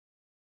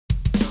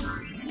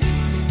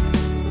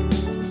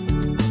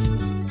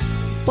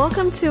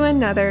Welcome to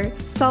another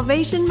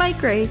Salvation by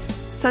Grace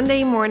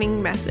Sunday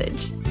morning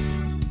message.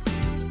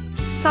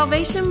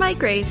 Salvation by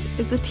Grace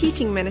is the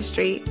teaching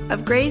ministry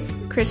of Grace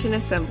Christian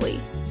Assembly,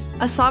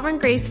 a Sovereign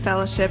Grace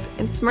fellowship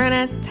in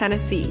Smyrna,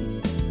 Tennessee.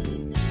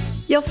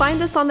 You'll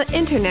find us on the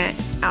internet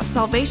at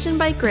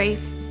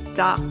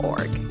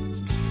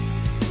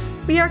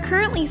salvationbygrace.org. We are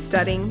currently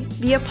studying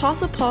the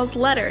Apostle Paul's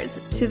letters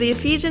to the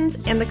Ephesians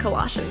and the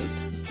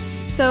Colossians.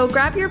 So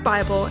grab your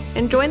Bible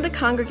and join the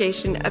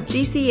congregation of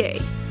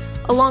GCA,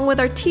 along with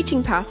our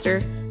teaching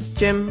pastor,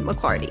 Jim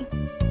McClarty.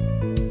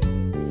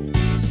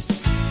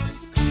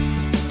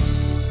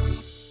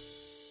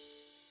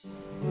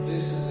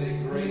 This is a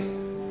great,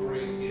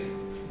 great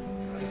hymn,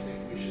 and I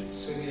think we should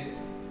sing it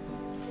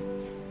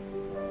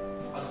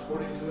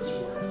according to its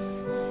worth.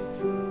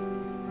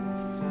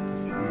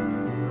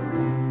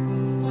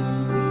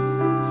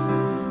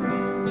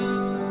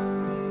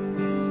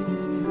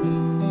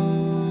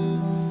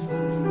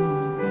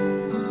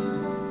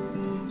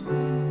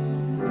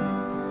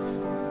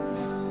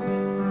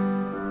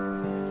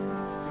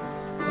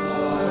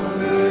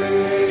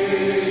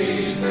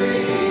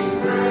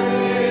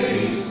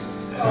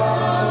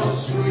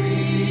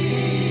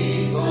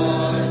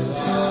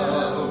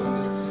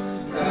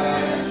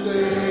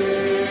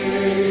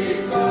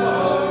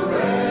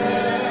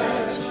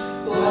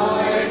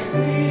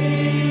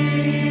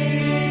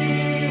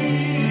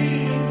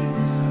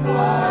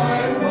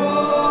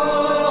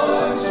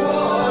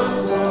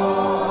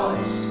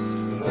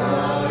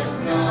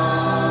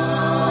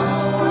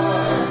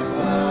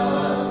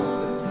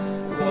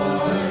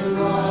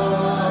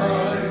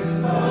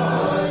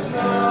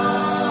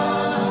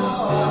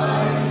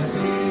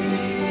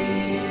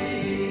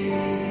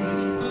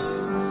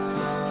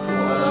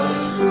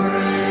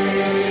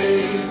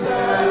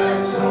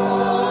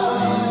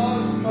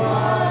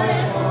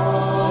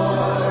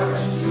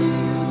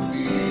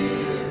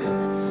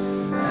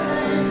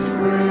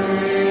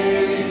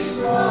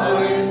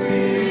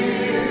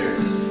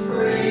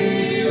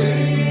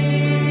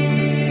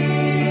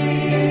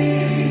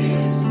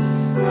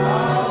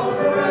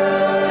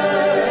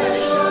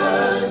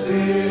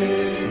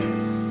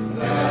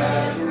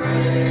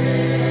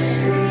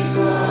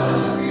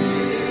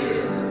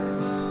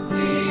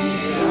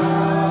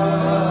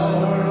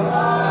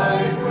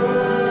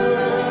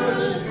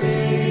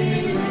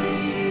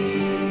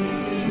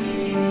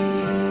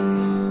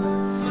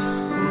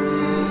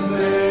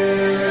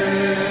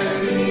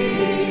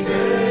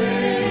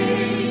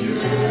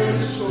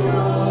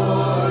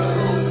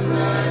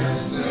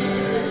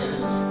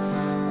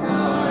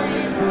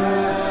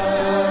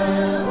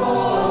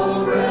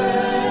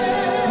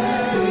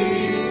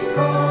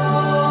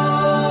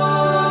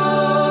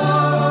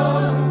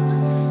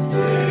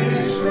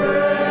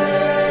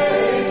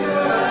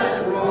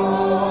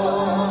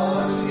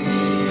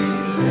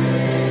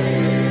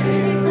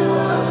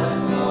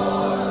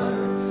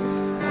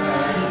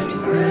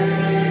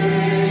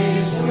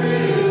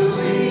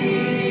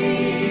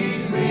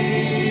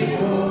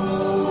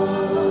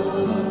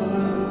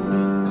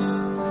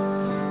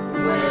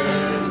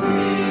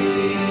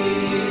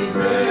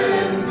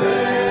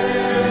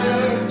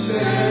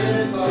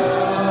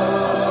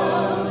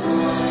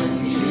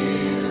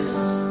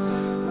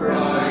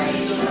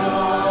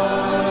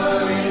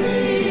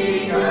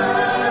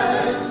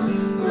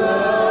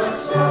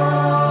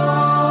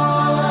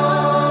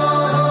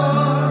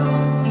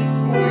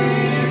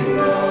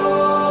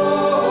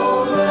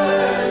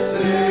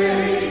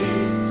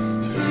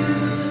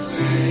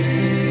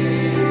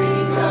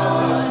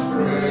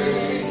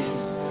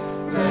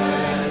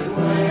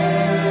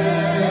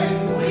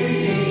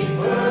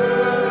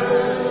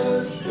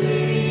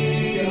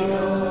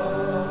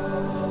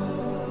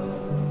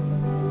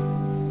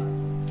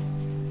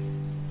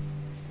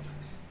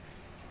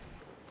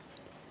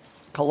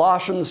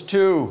 Colossians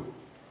 2.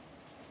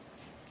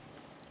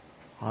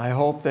 I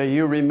hope that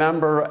you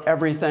remember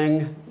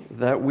everything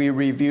that we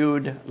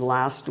reviewed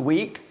last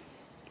week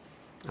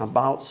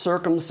about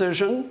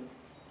circumcision,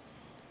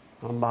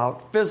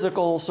 about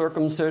physical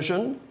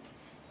circumcision,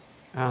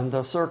 and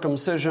the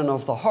circumcision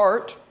of the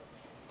heart,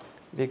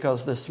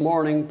 because this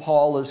morning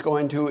Paul is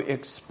going to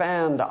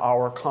expand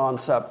our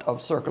concept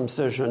of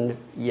circumcision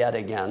yet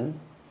again.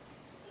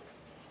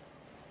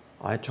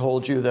 I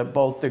told you that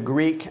both the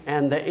Greek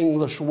and the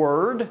English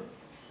word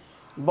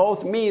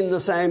both mean the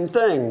same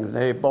thing.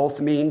 They both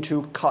mean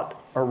to cut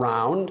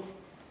around.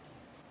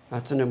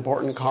 That's an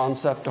important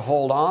concept to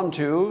hold on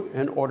to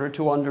in order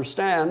to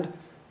understand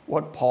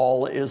what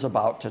Paul is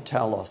about to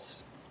tell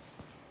us.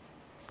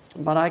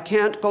 But I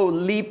can't go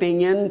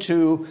leaping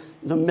into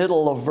the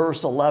middle of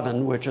verse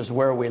 11, which is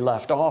where we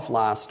left off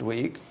last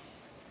week.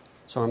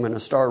 So I'm going to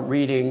start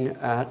reading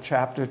at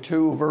chapter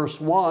 2,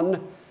 verse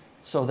 1,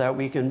 so that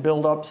we can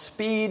build up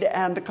speed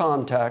and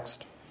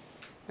context,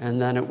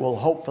 and then it will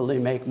hopefully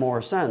make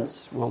more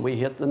sense when we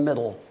hit the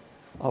middle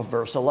of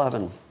verse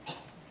 11.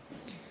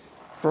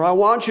 For I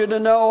want you to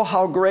know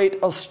how great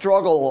a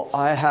struggle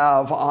I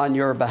have on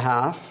your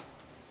behalf,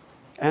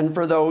 and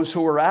for those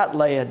who are at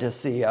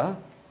Laodicea,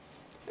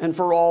 and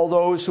for all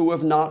those who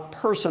have not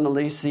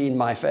personally seen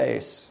my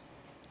face,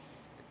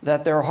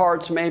 that their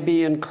hearts may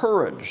be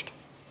encouraged,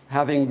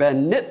 having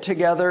been knit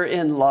together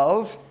in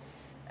love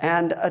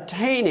and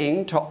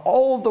attaining to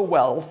all the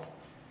wealth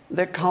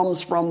that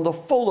comes from the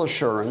full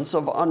assurance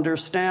of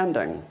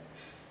understanding,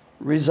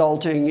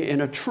 resulting in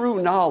a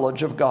true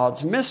knowledge of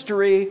God's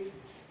mystery,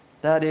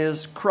 that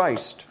is,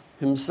 Christ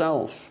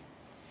himself,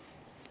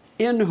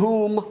 in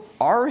whom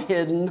are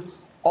hidden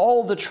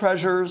all the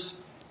treasures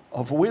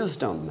of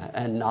wisdom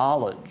and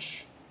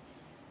knowledge.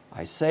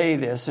 I say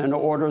this in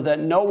order that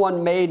no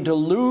one may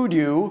delude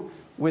you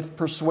with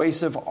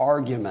persuasive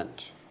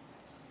argument.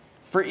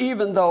 For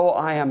even though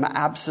I am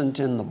absent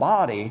in the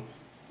body,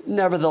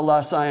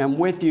 nevertheless I am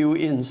with you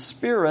in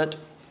spirit,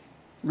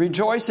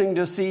 rejoicing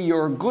to see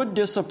your good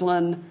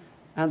discipline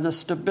and the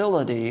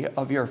stability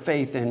of your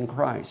faith in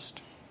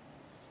Christ.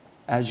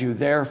 As you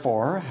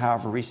therefore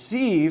have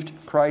received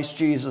Christ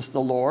Jesus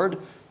the Lord,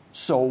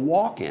 so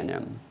walk in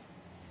him,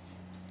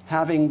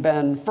 having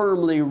been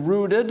firmly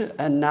rooted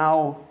and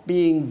now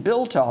being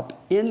built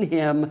up in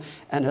him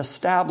and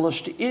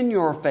established in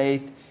your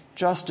faith,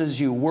 just as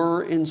you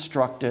were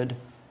instructed,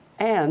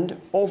 and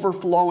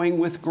overflowing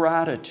with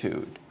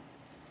gratitude.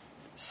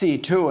 See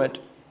to it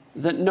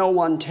that no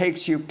one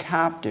takes you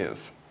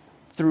captive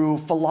through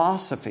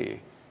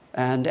philosophy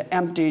and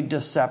empty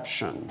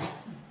deception,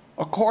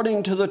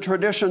 according to the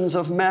traditions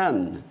of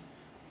men,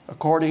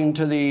 according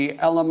to the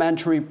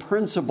elementary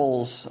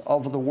principles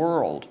of the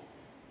world,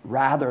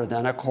 rather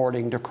than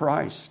according to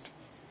Christ.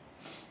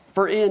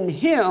 For in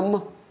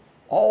him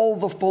all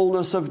the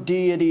fullness of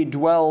deity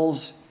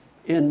dwells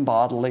in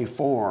bodily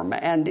form,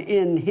 and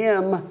in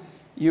him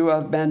you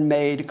have been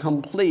made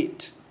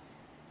complete,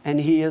 and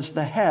he is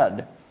the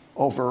head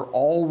over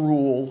all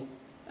rule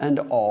and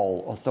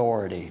all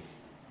authority.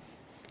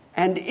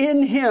 And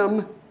in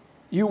him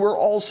you were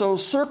also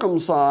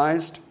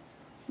circumcised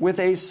with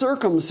a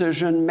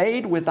circumcision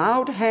made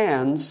without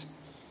hands,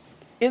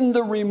 in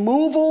the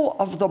removal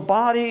of the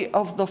body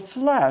of the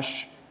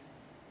flesh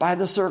by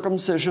the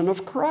circumcision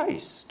of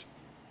Christ,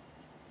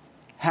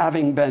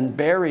 having been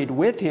buried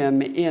with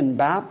him in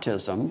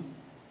baptism,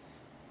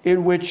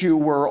 in which you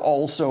were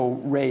also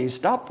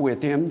raised up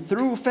with him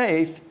through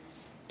faith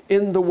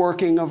in the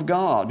working of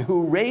God,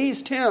 who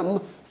raised him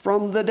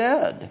from the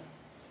dead.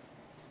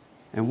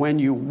 And when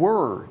you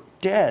were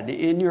dead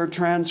in your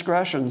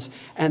transgressions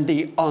and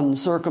the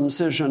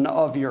uncircumcision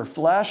of your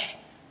flesh,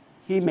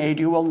 he made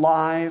you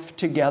alive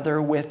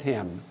together with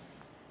him,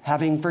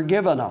 having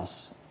forgiven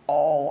us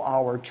all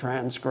our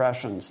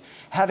transgressions,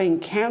 having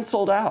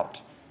canceled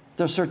out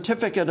the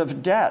certificate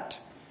of debt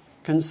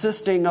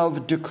consisting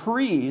of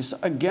decrees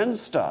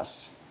against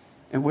us,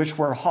 and which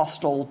were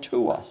hostile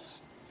to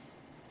us.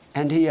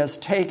 And he has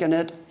taken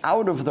it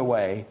out of the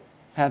way,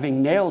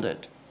 having nailed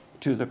it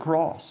to the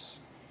cross.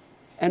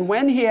 And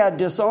when he had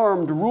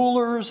disarmed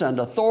rulers and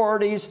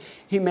authorities,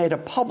 he made a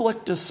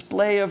public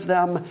display of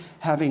them,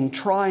 having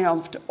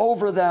triumphed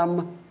over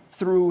them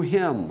through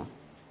him.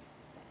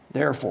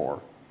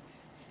 Therefore,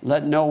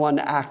 let no one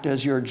act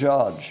as your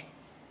judge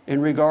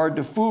in regard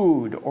to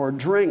food or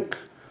drink,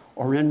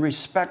 or in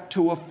respect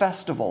to a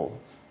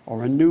festival,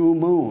 or a new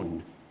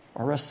moon,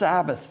 or a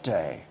Sabbath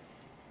day,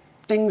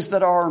 things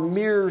that are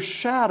mere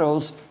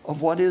shadows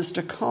of what is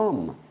to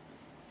come,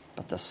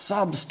 but the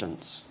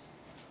substance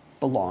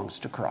belongs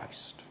to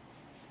Christ.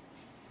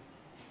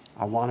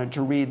 I wanted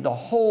to read the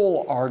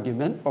whole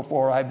argument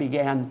before I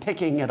began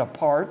picking it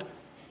apart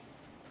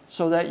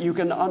so that you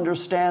can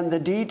understand the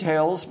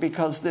details,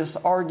 because this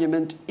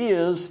argument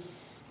is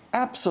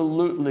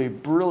absolutely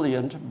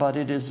brilliant, but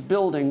it is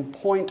building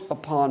point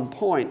upon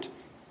point.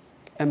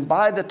 And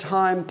by the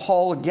time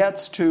Paul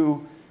gets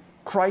to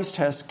Christ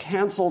has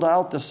canceled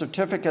out the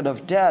certificate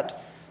of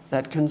debt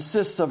that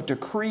consists of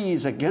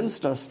decrees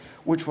against us,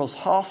 which was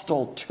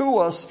hostile to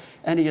us,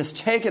 and he has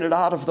taken it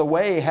out of the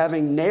way,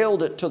 having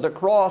nailed it to the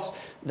cross,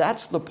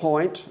 that's the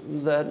point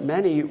that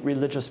many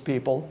religious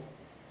people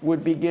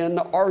would begin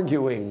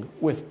arguing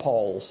with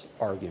Paul's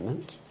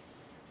argument,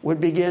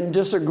 would begin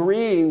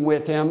disagreeing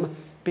with him,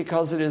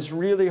 because it is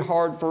really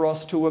hard for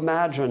us to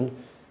imagine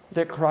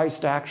that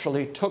Christ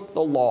actually took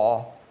the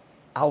law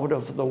out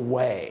of the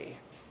way.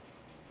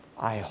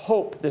 I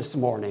hope this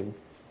morning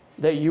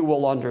that you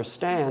will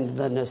understand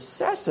the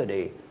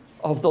necessity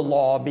of the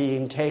law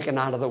being taken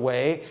out of the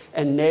way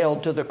and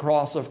nailed to the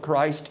cross of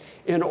Christ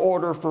in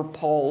order for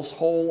Paul's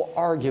whole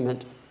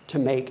argument to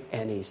make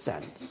any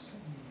sense.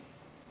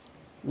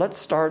 Let's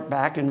start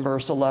back in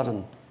verse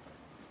 11.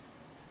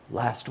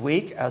 Last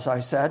week, as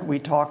I said, we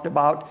talked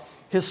about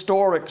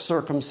historic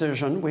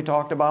circumcision. We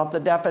talked about the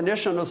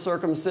definition of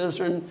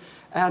circumcision,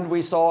 and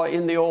we saw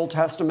in the Old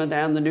Testament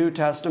and the New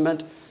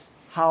Testament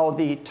how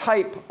the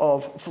type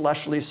of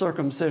fleshly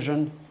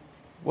circumcision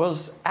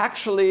was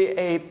actually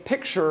a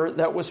picture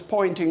that was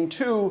pointing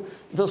to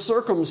the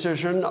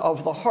circumcision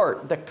of the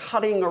heart, the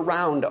cutting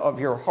around of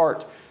your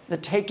heart, the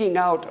taking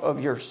out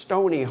of your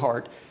stony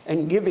heart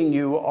and giving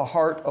you a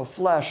heart of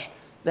flesh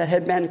that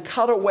had been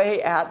cut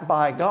away at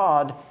by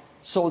God,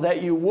 so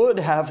that you would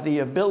have the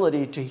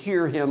ability to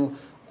hear him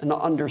and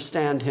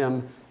understand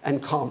him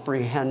and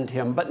comprehend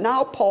him. But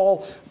now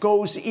Paul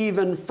goes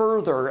even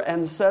further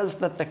and says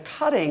that the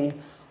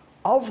cutting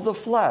of the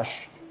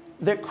flesh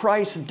that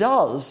Christ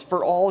does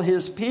for all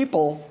his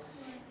people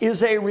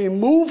is a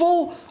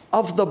removal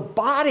of the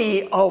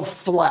body of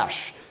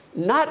flesh,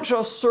 not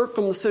just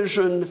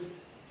circumcision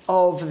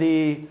of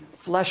the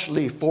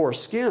fleshly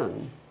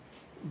foreskin,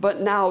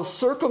 but now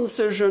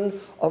circumcision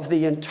of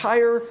the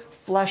entire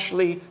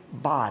fleshly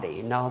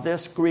body. Now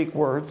this Greek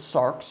word,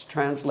 sarx,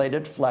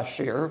 translated flesh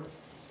here,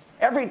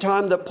 every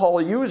time that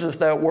Paul uses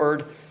that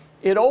word,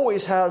 it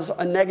always has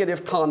a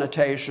negative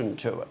connotation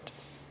to it.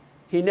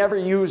 He never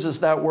uses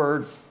that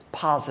word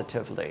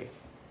positively.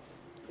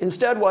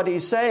 Instead, what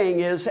he's saying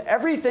is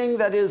everything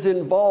that is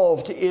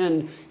involved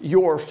in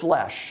your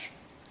flesh,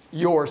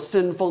 your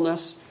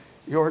sinfulness,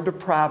 your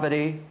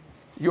depravity,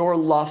 your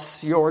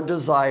lusts, your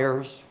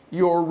desires,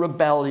 your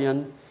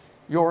rebellion,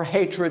 your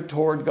hatred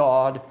toward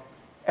God,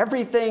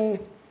 everything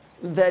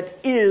that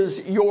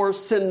is your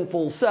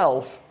sinful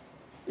self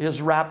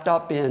is wrapped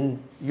up in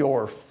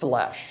your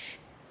flesh.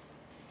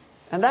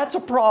 And that's a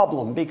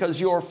problem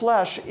because your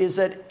flesh is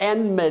at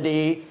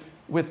enmity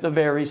with the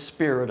very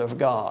Spirit of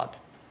God.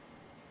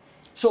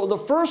 So the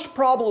first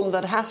problem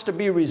that has to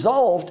be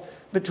resolved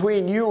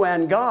between you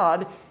and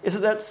God is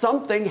that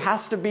something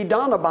has to be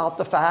done about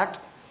the fact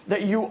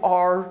that you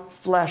are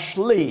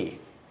fleshly.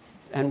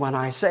 And when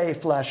I say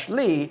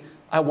fleshly,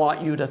 I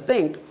want you to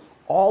think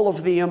all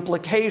of the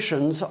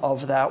implications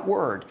of that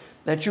word.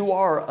 That you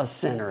are a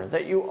sinner,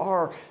 that you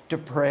are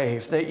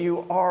depraved, that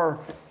you are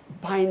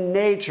by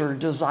nature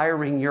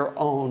desiring your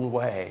own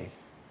way,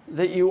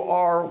 that you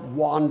are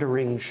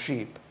wandering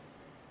sheep.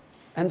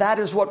 And that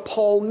is what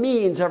Paul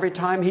means every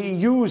time he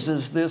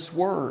uses this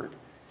word.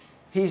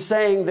 He's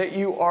saying that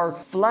you are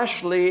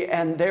fleshly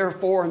and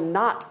therefore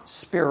not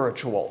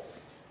spiritual.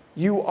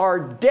 You are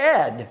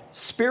dead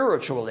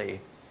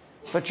spiritually,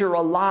 but you're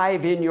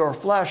alive in your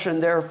flesh,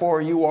 and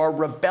therefore you are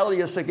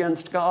rebellious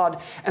against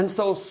God. And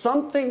so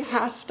something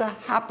has to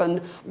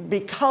happen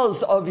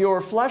because of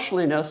your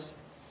fleshliness,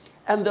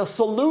 and the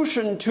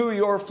solution to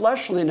your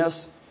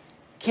fleshliness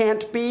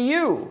can't be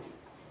you,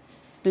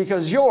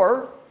 because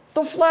you're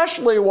the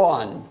fleshly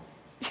one.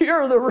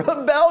 You're the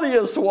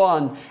rebellious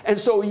one. And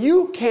so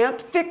you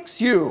can't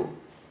fix you.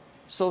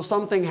 So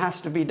something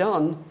has to be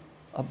done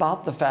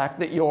about the fact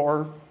that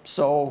you're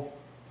so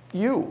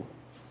you.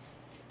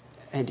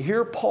 And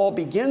here Paul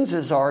begins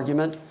his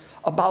argument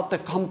about the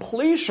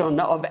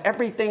completion of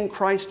everything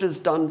Christ has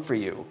done for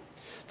you,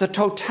 the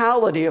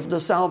totality of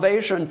the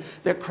salvation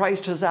that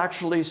Christ has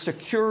actually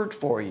secured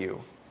for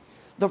you.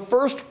 The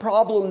first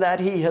problem that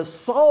he has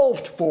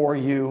solved for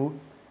you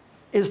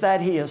is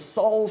that he has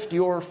solved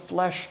your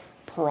flesh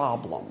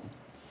problem.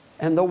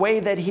 And the way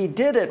that he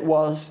did it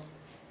was,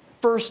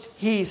 first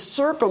he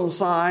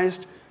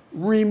circumcised,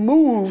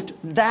 removed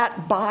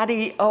that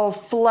body of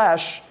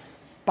flesh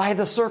by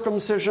the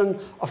circumcision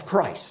of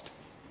Christ.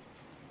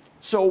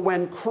 So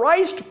when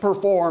Christ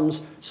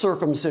performs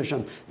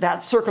circumcision,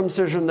 that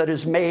circumcision that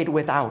is made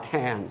without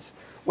hands,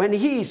 when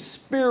he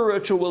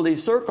spiritually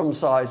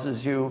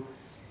circumcises you,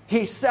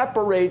 he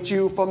separates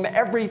you from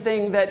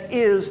everything that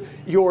is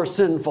your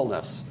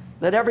sinfulness,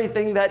 that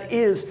everything that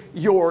is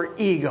your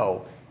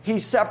ego. He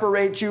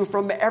separates you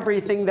from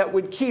everything that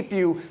would keep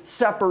you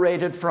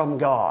separated from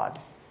God.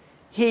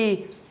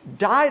 He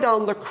died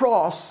on the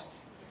cross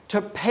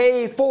to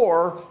pay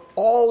for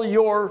all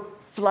your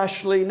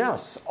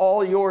fleshliness,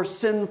 all your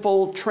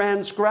sinful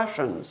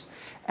transgressions.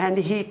 And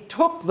he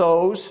took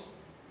those,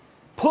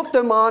 put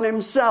them on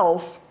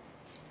himself,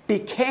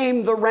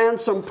 became the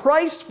ransom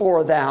price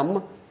for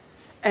them,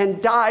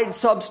 and died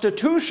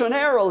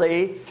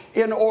substitutionarily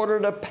in order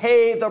to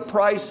pay the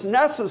price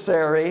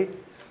necessary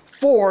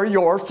for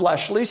your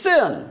fleshly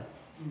sin.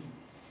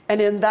 And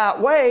in that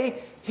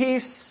way, he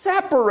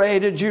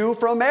separated you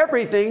from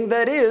everything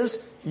that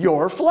is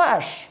your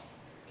flesh.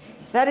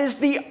 That is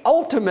the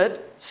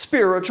ultimate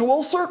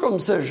spiritual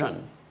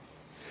circumcision.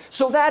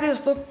 So that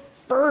is the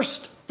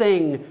first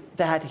thing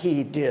that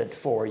he did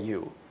for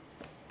you.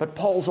 But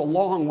Paul's a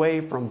long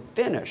way from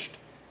finished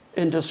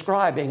in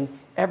describing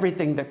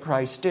everything that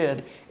Christ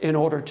did in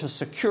order to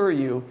secure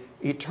you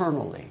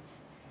eternally.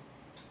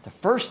 The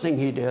first thing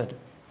he did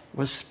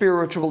was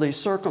spiritually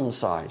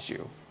circumcise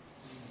you.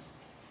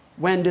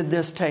 When did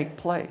this take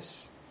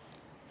place?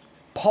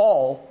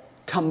 Paul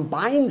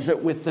combines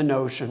it with the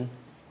notion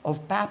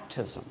of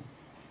baptism.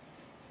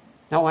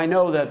 Now, I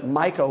know that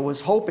Micah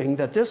was hoping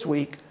that this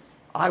week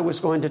I was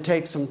going to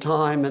take some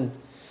time and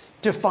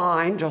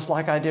define, just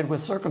like I did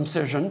with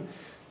circumcision,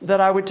 that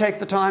I would take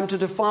the time to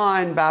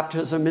define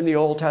baptism in the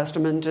Old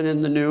Testament and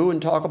in the New and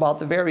talk about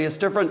the various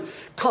different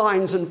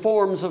kinds and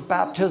forms of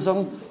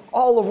baptism,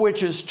 all of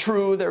which is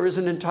true. There is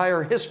an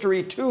entire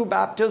history to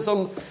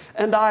baptism,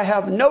 and I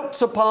have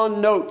notes upon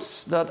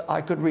notes that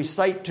I could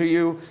recite to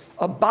you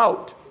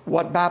about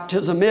what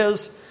baptism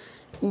is.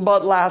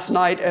 But last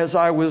night, as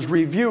I was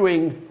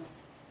reviewing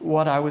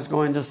what I was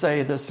going to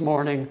say this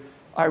morning,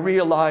 I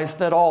realized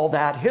that all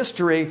that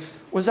history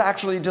was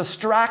actually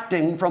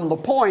distracting from the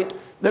point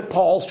that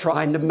Paul's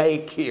trying to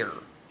make here.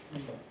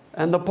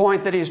 And the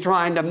point that he's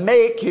trying to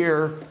make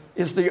here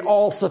is the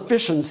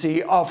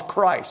all-sufficiency of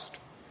Christ.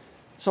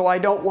 So I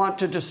don't want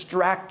to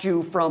distract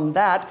you from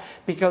that,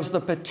 because the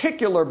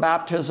particular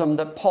baptism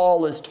that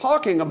Paul is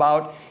talking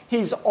about,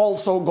 he's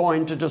also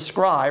going to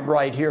describe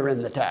right here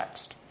in the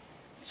text,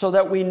 so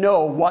that we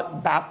know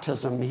what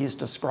baptism he's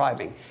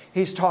describing.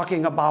 He's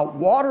talking about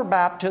water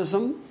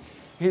baptism.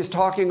 He's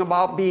talking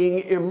about being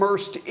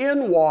immersed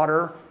in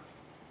water.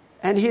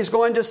 And he's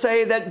going to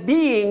say that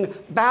being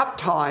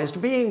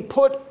baptized, being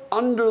put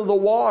under the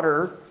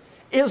water,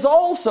 is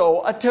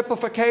also a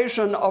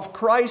typification of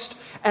Christ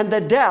and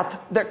the death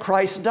that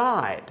Christ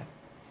died.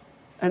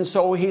 And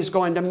so he's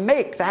going to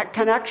make that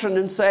connection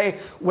and say,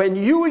 when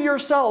you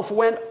yourself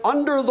went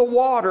under the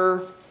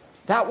water,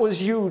 that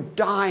was you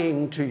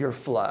dying to your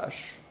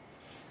flesh.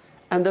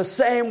 And the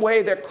same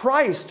way that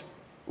Christ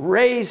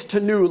raised to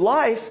new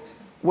life,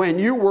 when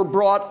you were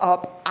brought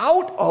up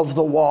out of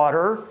the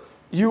water,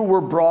 you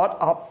were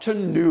brought up to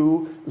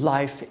new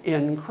life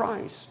in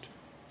Christ.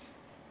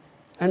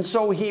 And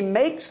so he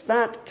makes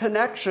that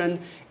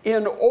connection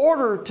in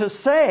order to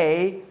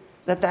say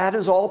that that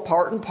is all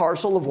part and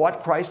parcel of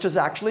what Christ has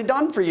actually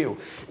done for you.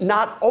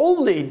 Not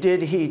only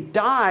did he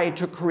die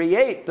to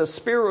create the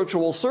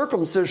spiritual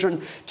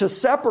circumcision to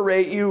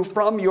separate you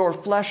from your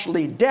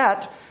fleshly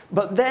debt,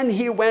 but then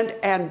he went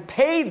and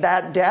paid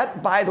that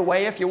debt. By the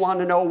way, if you want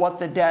to know what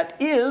the debt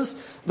is,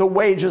 the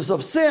wages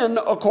of sin,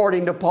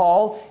 according to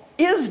Paul,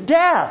 is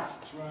death.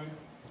 That's right.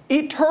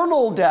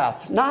 Eternal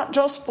death, not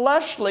just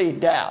fleshly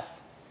death.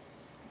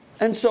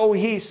 And so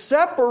he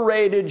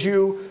separated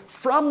you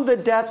from the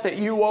debt that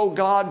you owe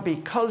God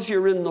because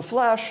you're in the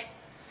flesh,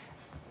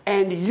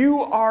 and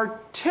you are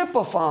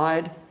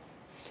typified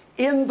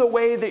in the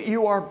way that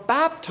you are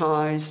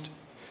baptized,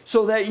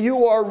 so that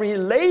you are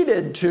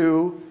related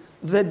to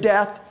the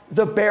death,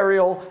 the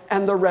burial,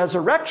 and the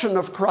resurrection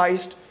of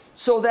Christ,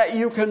 so that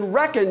you can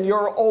reckon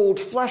your old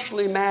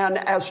fleshly man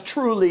as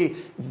truly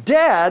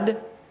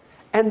dead,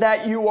 and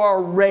that you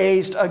are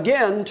raised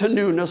again to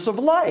newness of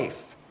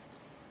life.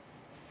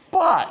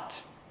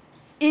 But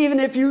even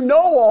if you know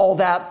all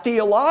that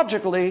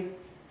theologically,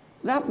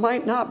 that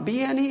might not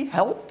be any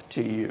help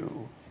to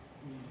you.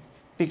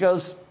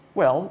 Because,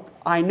 well,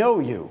 I know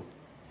you.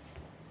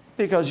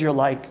 Because you're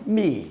like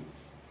me.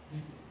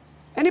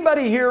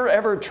 Anybody here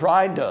ever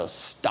tried to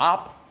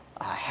stop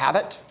a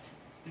habit?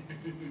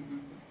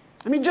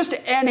 I mean, just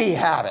any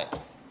habit.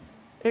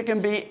 It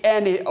can be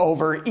any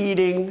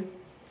overeating,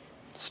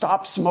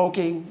 stop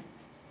smoking.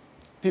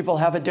 People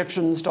have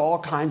addictions to all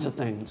kinds of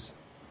things.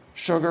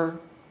 Sugar,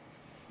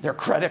 their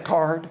credit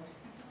card.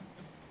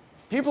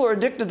 People are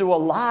addicted to a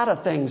lot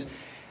of things.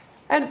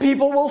 And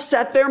people will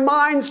set their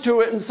minds to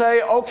it and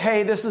say,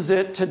 okay, this is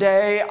it.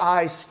 Today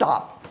I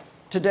stop.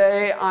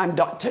 Today I'm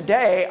done.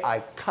 Today I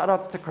cut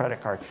up the credit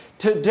card.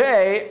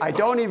 Today I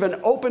don't even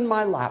open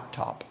my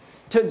laptop.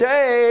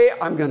 Today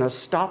I'm going to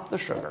stop the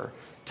sugar.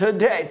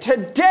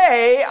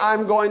 Today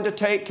I'm going to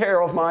take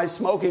care of my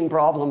smoking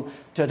problem.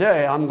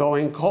 Today I'm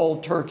going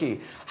cold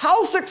turkey.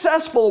 How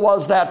successful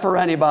was that for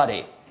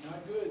anybody?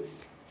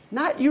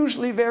 Not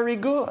usually very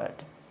good.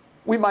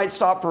 We might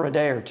stop for a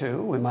day or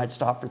two. We might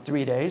stop for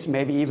 3 days,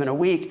 maybe even a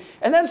week,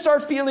 and then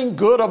start feeling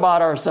good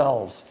about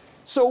ourselves.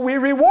 So we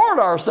reward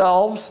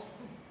ourselves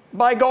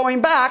by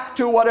going back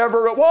to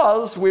whatever it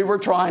was we were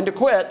trying to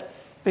quit,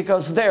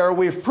 because there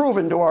we've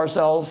proven to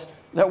ourselves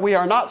that we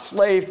are not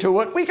slave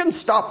to it. We can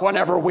stop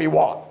whenever we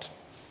want,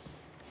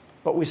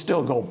 but we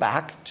still go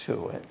back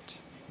to it.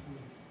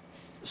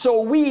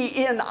 So we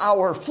in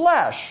our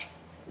flesh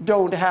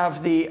don't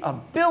have the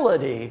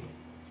ability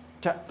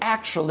to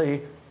actually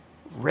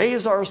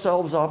raise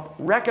ourselves up,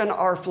 reckon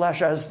our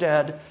flesh as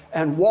dead,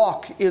 and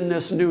walk in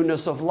this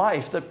newness of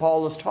life that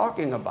Paul is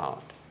talking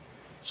about.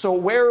 So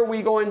where are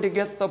we going to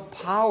get the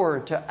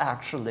power to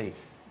actually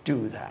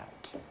do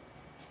that?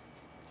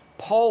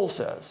 Paul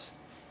says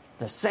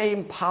the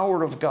same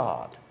power of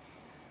God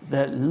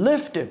that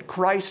lifted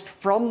Christ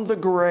from the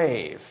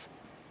grave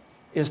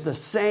is the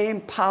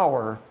same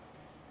power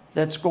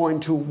that's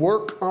going to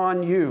work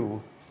on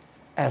you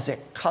as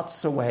it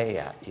cuts away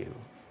at you,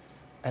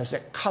 as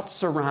it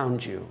cuts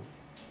around you,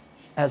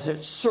 as it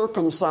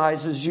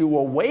circumcises you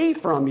away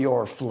from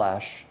your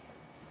flesh.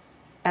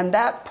 And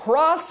that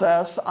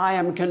process, I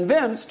am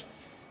convinced,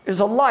 is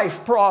a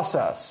life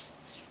process.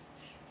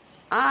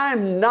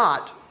 I'm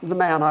not the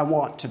man I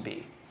want to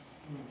be.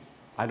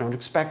 I don't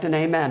expect an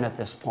amen at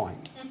this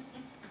point.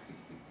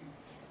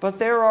 But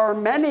there are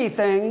many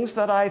things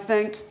that I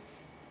think,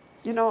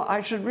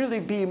 I should really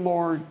be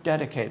more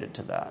dedicated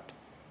to that.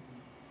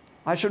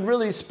 I should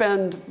really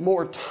spend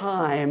more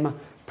time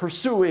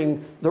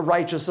pursuing the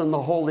righteous and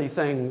the holy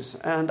things.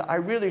 And I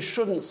really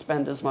shouldn't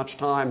spend as much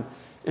time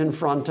in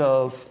front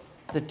of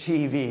the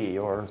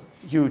TV or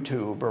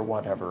YouTube or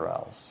whatever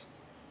else.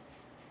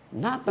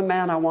 Not the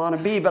man I want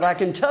to be, but I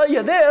can tell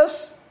you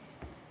this,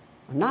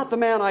 I'm not the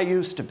man I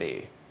used to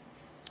be.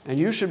 And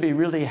you should be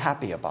really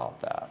happy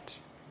about that.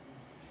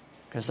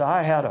 Because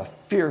I had a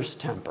fierce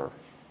temper.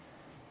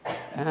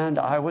 And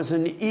I was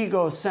an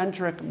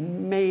egocentric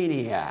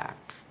maniac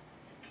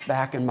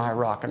back in my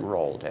rock and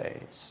roll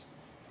days.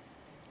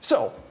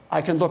 So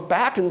I can look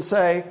back and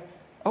say,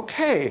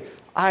 okay,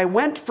 I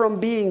went from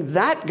being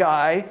that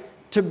guy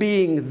to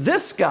being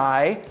this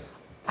guy.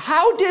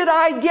 How did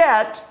I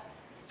get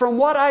from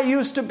what I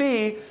used to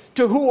be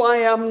to who I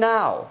am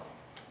now?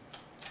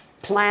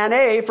 Plan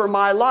A for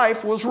my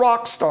life was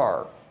rock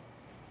star.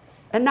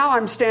 And now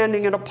I'm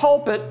standing in a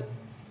pulpit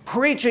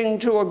preaching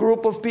to a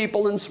group of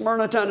people in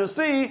Smyrna,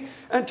 Tennessee,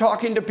 and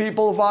talking to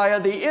people via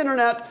the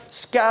internet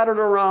scattered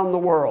around the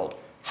world.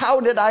 How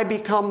did I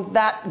become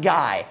that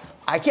guy?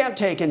 I can't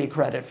take any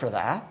credit for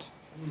that.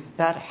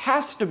 That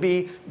has to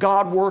be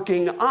God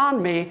working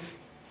on me,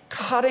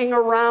 cutting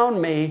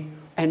around me,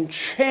 and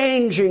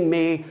changing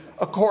me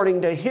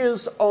according to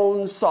His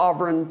own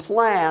sovereign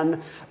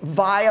plan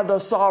via the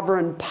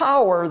sovereign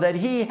power that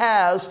He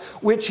has,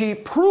 which He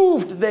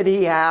proved that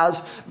He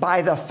has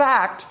by the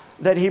fact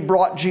that He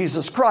brought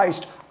Jesus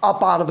Christ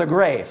up out of the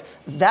grave.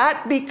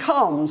 That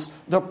becomes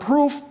the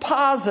proof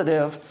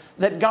positive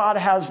that God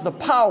has the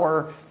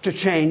power to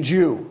change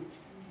you.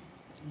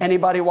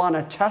 Anybody want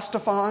to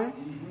testify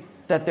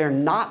that they're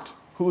not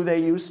who they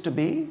used to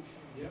be?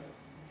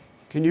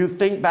 Can you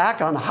think back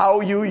on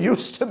how you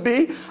used to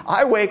be?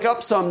 I wake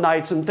up some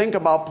nights and think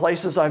about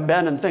places I've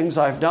been and things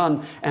I've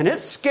done, and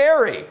it's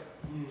scary.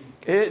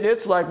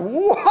 It's like,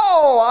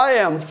 whoa, I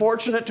am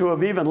fortunate to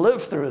have even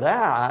lived through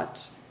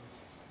that.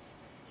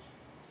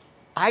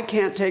 I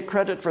can't take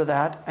credit for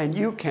that, and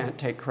you can't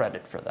take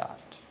credit for that.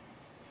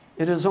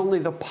 It is only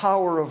the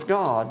power of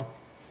God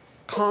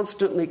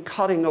constantly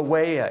cutting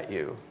away at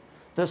you,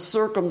 the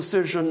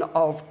circumcision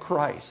of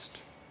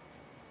Christ.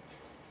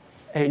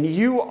 And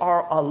you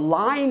are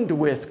aligned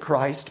with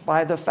Christ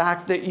by the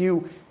fact that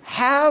you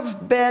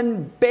have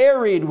been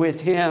buried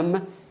with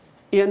Him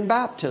in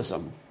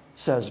baptism,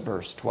 says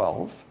verse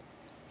 12,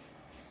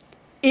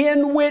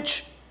 in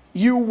which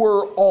you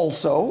were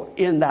also,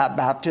 in that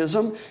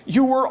baptism,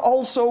 you were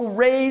also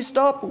raised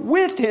up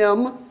with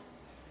Him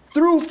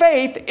through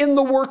faith in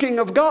the working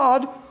of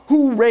God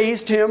who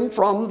raised Him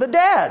from the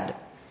dead.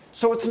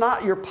 So it's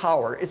not your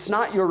power. It's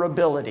not your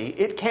ability.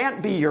 It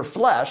can't be your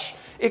flesh.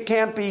 It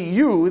can't be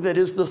you that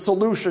is the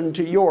solution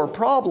to your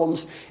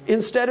problems.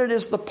 Instead, it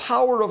is the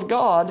power of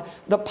God,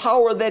 the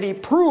power that He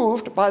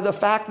proved by the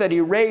fact that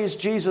He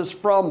raised Jesus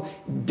from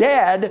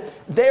dead.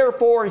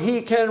 Therefore,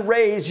 He can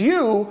raise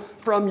you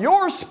from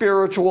your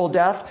spiritual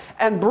death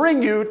and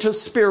bring you to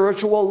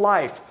spiritual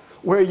life,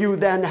 where you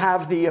then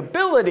have the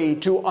ability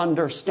to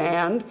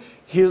understand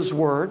His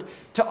Word,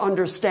 to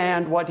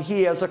understand what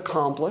He has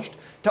accomplished,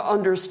 to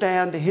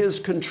understand His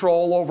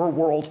control over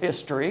world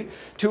history,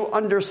 to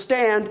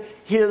understand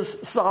His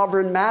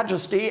sovereign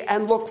majesty,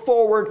 and look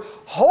forward,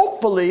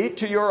 hopefully,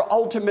 to your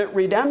ultimate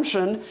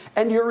redemption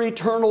and your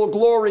eternal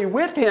glory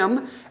with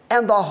Him,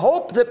 and the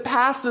hope that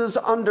passes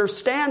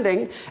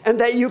understanding, and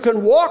that you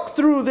can walk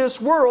through this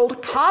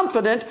world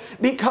confident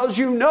because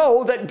you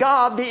know that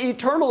God, the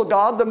eternal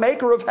God, the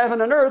maker of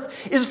heaven and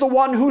earth, is the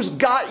one who's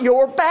got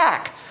your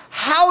back.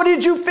 How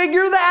did you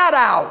figure that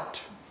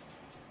out?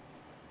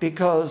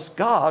 Because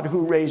God,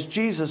 who raised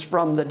Jesus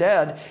from the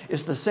dead,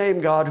 is the same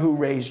God who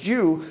raised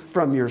you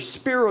from your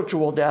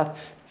spiritual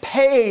death,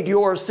 paid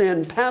your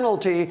sin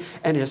penalty,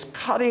 and is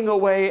cutting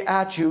away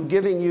at you,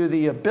 giving you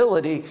the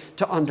ability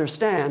to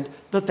understand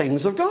the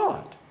things of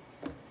God.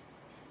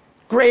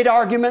 Great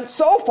argument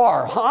so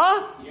far,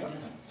 huh? Yep.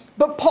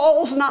 But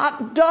Paul's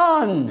not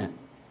done.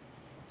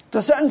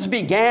 The sentence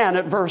began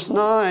at verse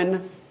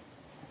 9.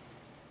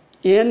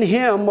 In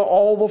Him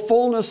all the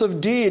fullness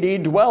of deity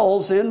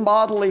dwells in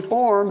bodily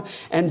form,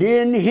 and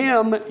in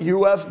Him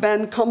you have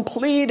been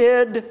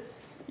completed.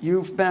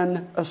 You've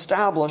been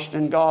established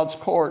in God's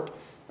court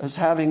as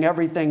having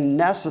everything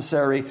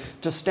necessary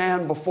to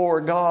stand before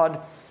God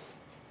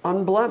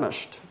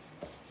unblemished,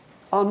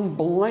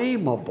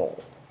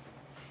 unblameable,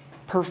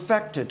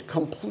 perfected,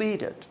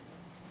 completed.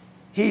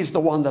 He's the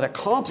one that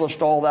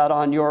accomplished all that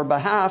on your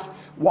behalf.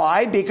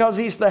 Why? Because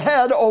He's the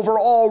head over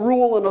all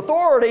rule and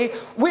authority,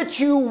 which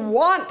you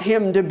want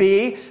Him to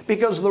be,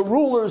 because the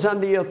rulers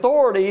and the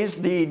authorities,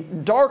 the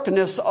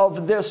darkness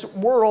of this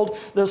world,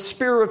 the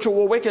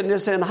spiritual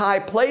wickedness in high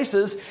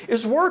places,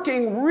 is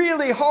working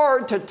really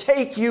hard to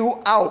take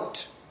you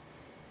out.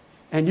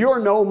 And you're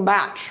no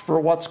match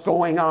for what's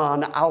going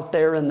on out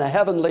there in the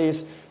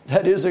heavenlies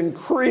that is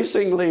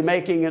increasingly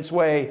making its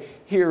way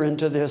here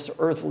into this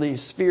earthly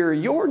sphere.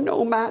 You're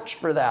no match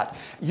for that.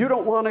 You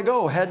don't want to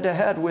go head to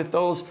head with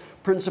those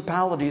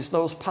principalities,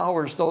 those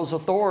powers, those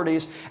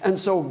authorities. And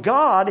so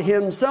God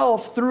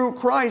Himself, through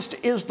Christ,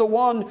 is the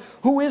one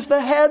who is the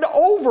head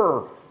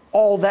over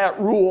all that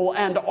rule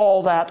and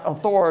all that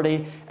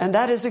authority. And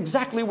that is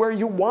exactly where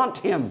you want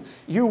Him.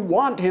 You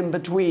want Him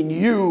between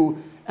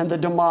you and the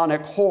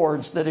demonic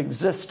hordes that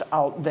exist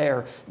out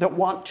there that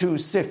want to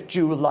sift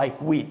you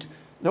like wheat,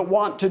 that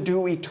want to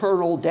do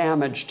eternal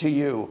damage to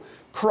you.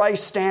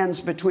 Christ stands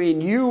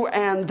between you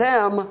and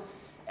them,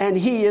 and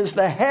He is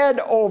the head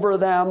over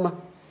them,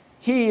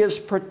 He is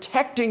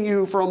protecting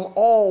you from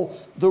all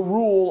the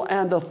rule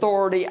and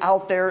authority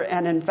out there.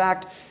 And in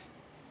fact,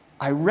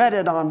 I read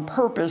it on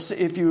purpose.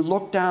 If you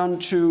look down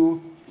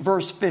to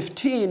verse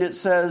 15, it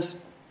says,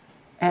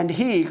 and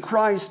he,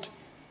 Christ,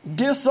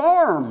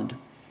 disarmed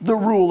the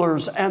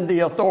rulers and the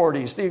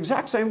authorities. The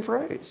exact same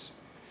phrase.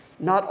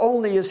 Not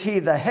only is he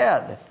the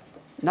head,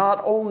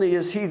 not only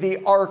is he the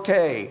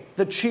arche,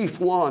 the chief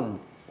one,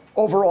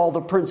 over all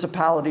the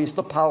principalities,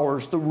 the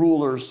powers, the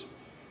rulers,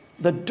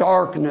 the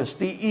darkness,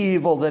 the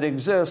evil that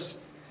exists,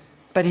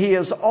 but he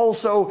has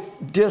also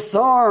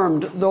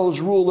disarmed those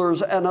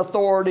rulers and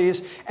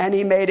authorities, and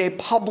he made a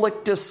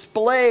public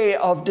display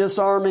of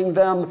disarming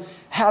them,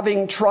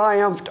 having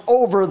triumphed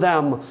over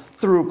them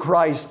through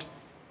Christ.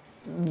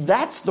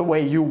 That's the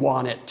way you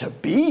want it to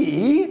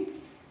be.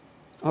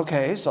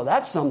 Okay, so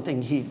that's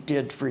something he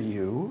did for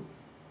you.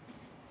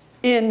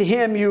 In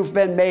him you've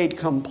been made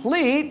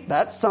complete.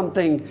 That's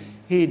something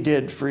he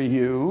did for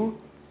you.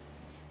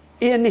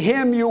 In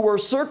him you were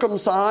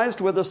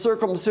circumcised with a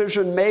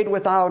circumcision made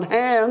without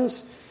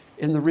hands,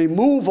 in the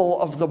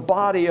removal of the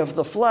body of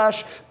the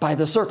flesh by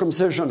the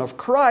circumcision of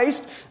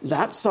Christ.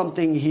 That's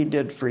something he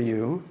did for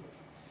you.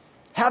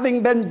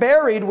 Having been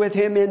buried with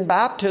him in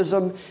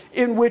baptism,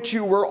 in which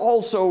you were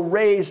also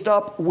raised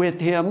up with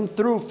him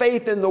through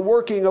faith in the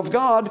working of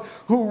God,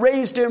 who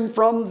raised him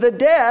from the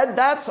dead.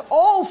 That's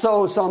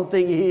also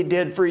something he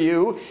did for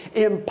you,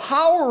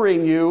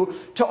 empowering you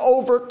to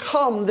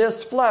overcome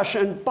this flesh.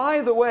 And by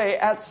the way,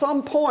 at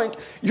some point,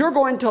 you're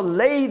going to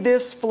lay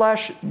this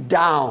flesh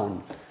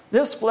down.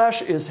 This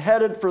flesh is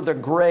headed for the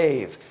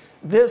grave.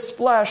 This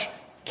flesh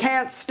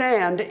can't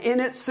stand in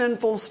its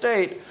sinful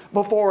state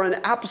before an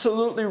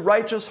absolutely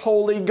righteous,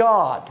 holy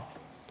God.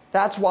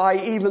 That's why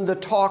even the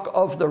talk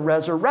of the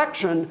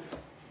resurrection,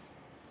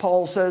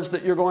 Paul says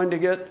that you're going to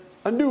get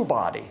a new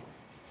body.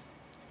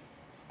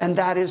 And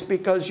that is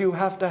because you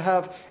have to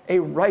have a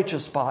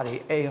righteous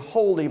body, a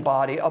holy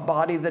body, a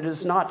body that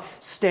is not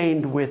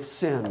stained with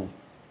sin,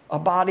 a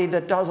body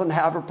that doesn't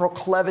have a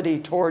proclivity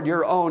toward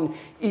your own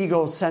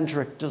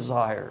egocentric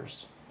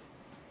desires.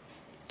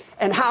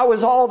 And how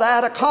is all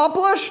that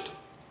accomplished?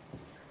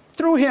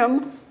 Through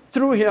him,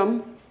 through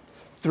him,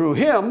 through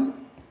him,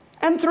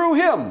 and through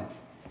him.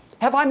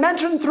 Have I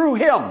mentioned through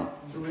him?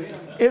 Through him.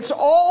 It's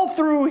all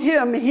through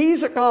him.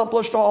 He's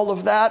accomplished all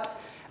of that,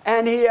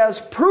 and he has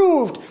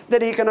proved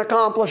that he can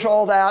accomplish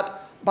all that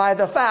by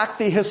the fact,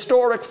 the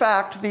historic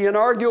fact, the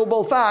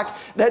inarguable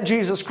fact that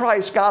Jesus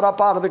Christ got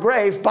up out of the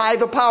grave by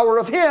the power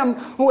of him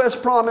who has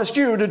promised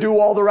you to do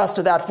all the rest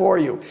of that for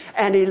you.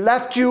 And he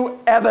left you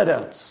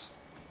evidence.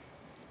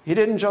 He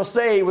didn't just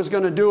say he was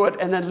going to do it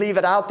and then leave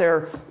it out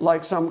there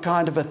like some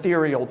kind of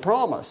ethereal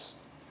promise.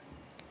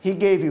 He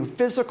gave you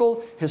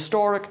physical,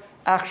 historic,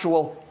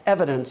 actual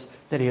evidence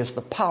that he has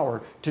the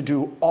power to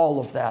do all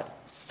of that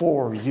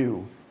for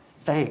you.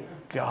 Thank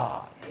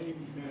God. Amen.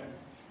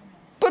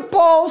 But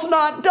Paul's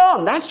not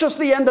done. That's just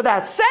the end of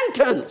that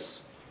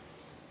sentence.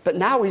 But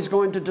now he's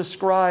going to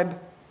describe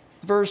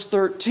verse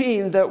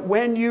 13, that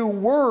when you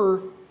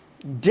were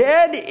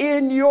dead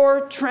in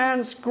your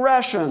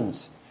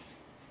transgressions.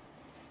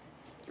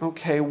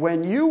 Okay,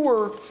 when you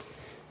were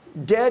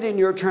dead in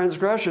your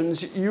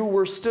transgressions, you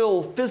were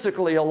still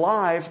physically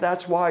alive.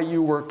 That's why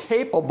you were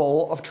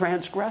capable of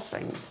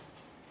transgressing.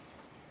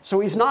 So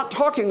he's not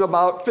talking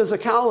about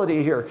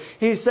physicality here.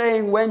 He's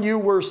saying when you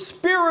were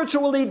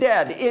spiritually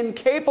dead,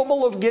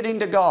 incapable of getting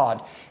to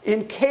God,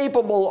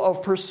 incapable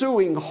of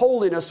pursuing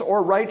holiness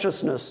or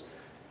righteousness,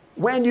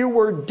 when you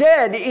were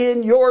dead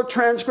in your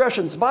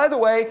transgressions. By the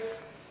way,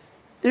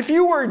 if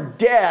you were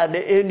dead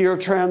in your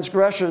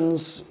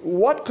transgressions,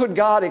 what could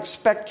God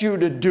expect you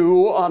to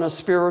do on a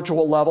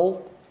spiritual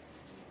level?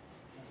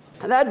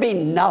 That'd be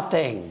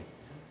nothing.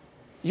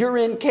 You're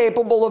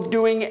incapable of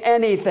doing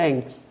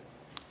anything.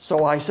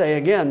 So I say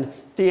again,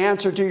 the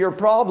answer to your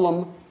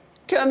problem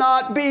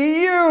cannot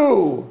be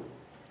you,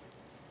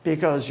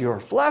 because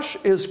your flesh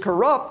is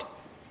corrupt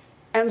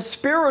and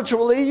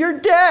spiritually you're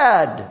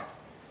dead.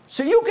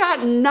 So you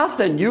got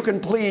nothing you can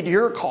plead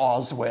your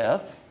cause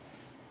with.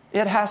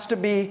 It has to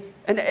be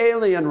an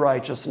alien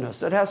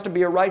righteousness. It has to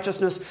be a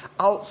righteousness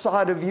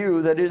outside of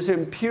you that is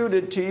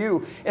imputed to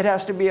you. It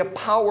has to be a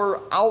power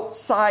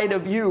outside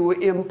of you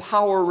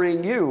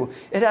empowering you.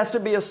 It has to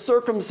be a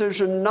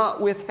circumcision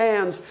not with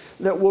hands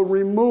that will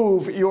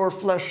remove your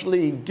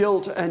fleshly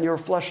guilt and your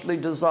fleshly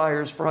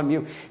desires from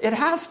you. It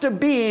has to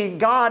be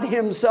God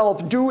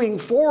himself doing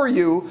for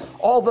you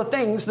all the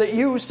things that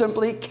you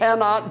simply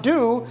cannot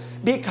do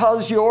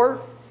because you're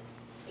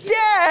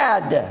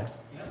dead.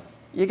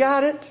 You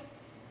got it?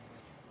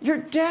 You're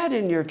dead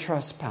in your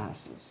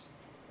trespasses.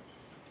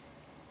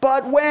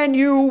 But when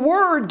you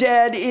were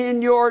dead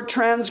in your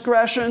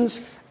transgressions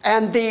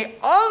and the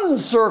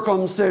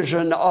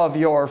uncircumcision of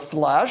your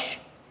flesh,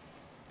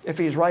 if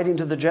he's writing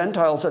to the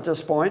Gentiles at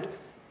this point,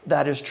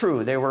 that is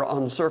true. They were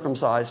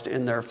uncircumcised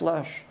in their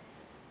flesh.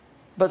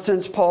 But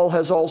since Paul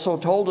has also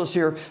told us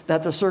here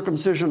that the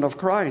circumcision of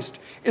Christ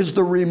is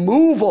the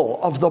removal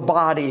of the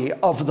body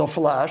of the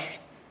flesh,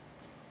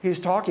 he's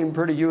talking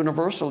pretty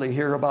universally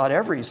here about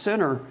every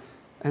sinner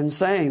and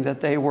saying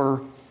that they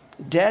were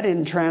dead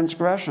in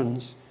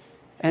transgressions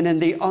and in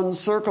the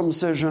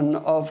uncircumcision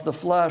of the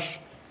flesh.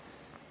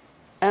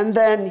 And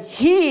then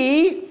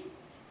he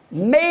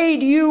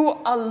made you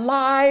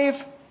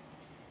alive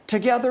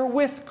together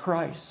with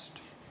Christ.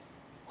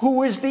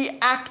 Who is the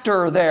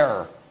actor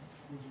there?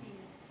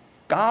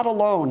 God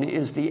alone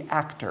is the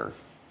actor.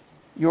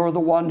 You're the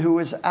one who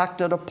is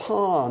acted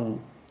upon.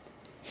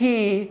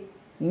 He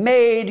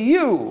made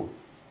you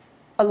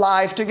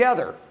alive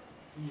together.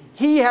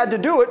 He had to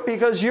do it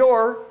because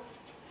you're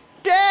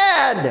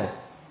dead.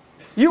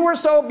 You were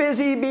so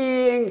busy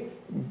being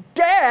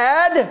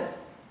dead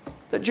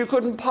that you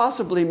couldn't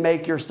possibly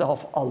make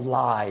yourself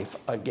alive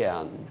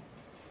again.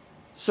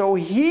 So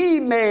he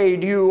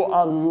made you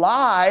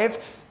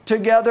alive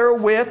together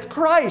with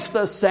Christ.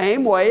 The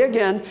same way,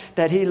 again,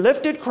 that he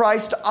lifted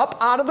Christ up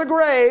out of the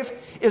grave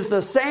is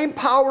the same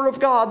power of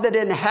God that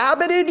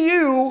inhabited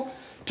you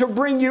to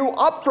bring you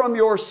up from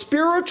your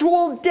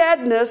spiritual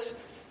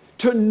deadness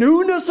to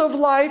newness of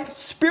life,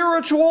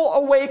 spiritual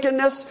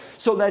awakeness,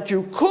 so that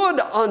you could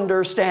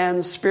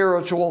understand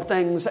spiritual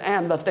things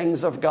and the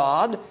things of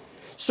God.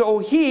 So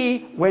he,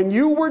 when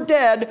you were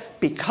dead,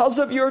 because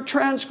of your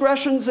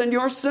transgressions and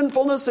your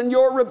sinfulness and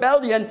your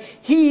rebellion,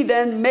 he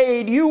then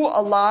made you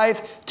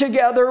alive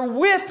together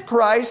with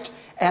Christ.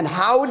 And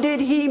how did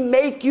he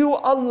make you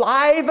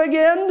alive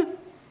again?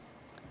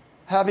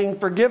 Having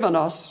forgiven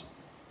us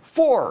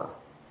for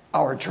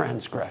our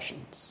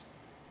transgressions.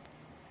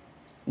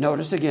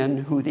 Notice again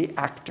who the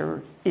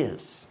actor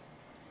is.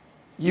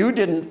 You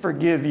didn't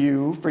forgive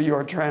you for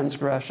your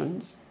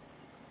transgressions.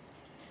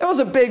 There was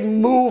a big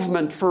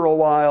movement for a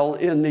while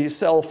in the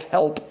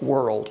self-help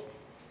world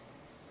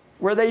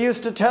where they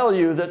used to tell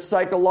you that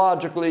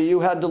psychologically you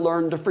had to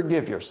learn to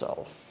forgive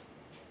yourself.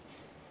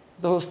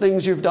 Those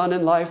things you've done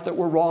in life that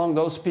were wrong,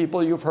 those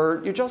people you've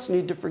hurt, you just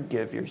need to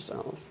forgive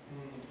yourself.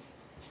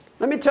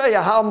 Let me tell you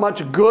how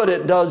much good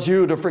it does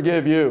you to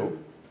forgive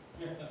you.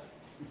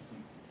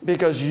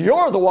 Because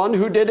you're the one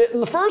who did it in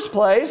the first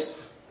place.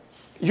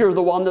 You're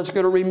the one that's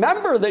going to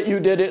remember that you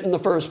did it in the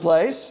first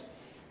place.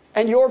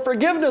 And your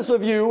forgiveness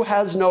of you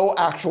has no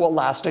actual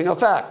lasting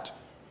effect.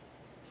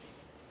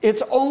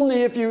 It's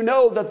only if you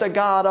know that the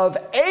God of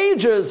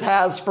ages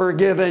has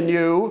forgiven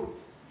you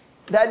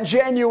that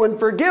genuine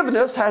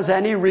forgiveness has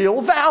any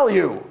real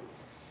value.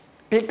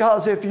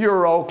 Because if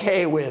you're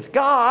okay with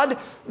God,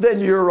 then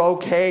you're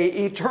okay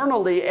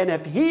eternally. And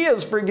if he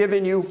has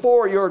forgiven you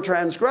for your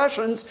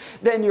transgressions,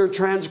 then your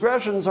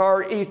transgressions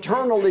are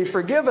eternally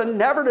forgiven,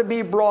 never to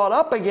be brought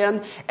up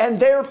again. And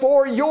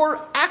therefore,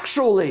 you're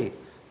actually,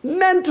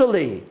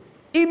 mentally,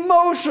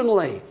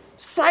 emotionally,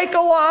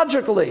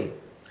 psychologically,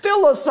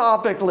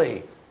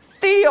 philosophically,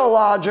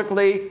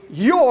 theologically,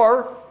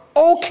 you're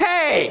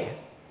okay.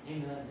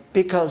 Amen.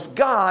 Because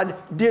God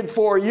did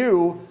for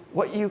you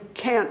what you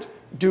can't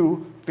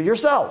do for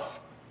yourself.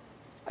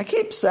 I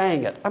keep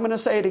saying it. I'm going to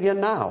say it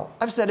again now.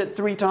 I've said it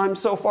 3 times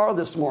so far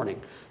this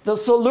morning. The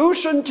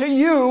solution to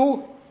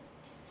you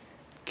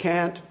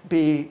can't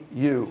be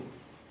you.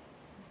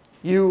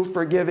 You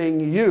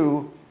forgiving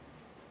you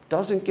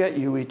doesn't get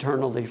you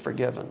eternally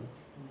forgiven.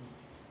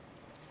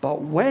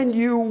 But when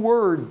you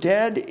were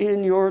dead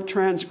in your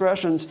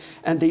transgressions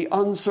and the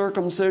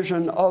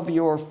uncircumcision of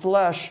your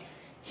flesh,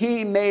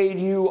 he made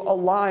you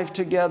alive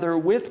together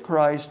with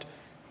Christ,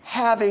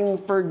 having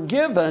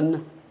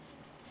forgiven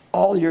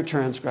all your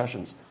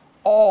transgressions.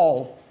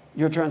 All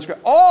your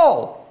transgressions.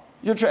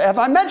 Have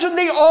I mentioned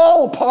the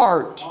all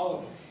part? All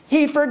of it.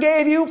 He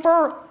forgave you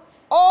for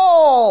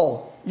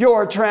all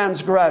your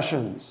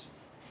transgressions.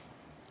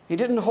 He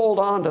didn't hold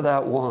on to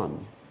that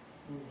one.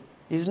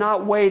 He's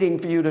not waiting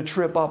for you to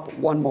trip up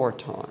one more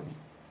time.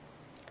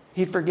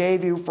 He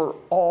forgave you for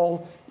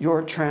all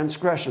your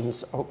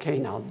transgressions. Okay,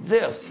 now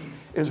this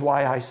is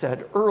why I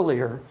said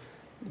earlier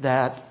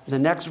that the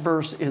next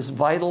verse is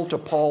vital to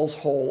Paul's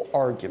whole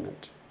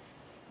argument.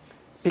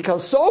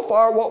 Because so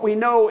far what we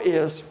know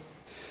is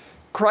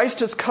Christ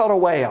has cut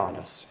away on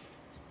us.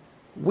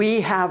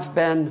 We have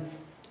been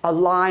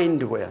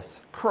aligned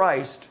with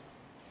Christ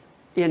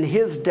in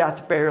his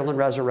death, burial, and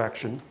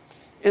resurrection,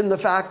 in the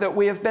fact that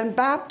we have been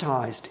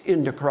baptized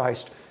into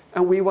Christ,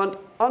 and we went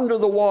under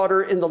the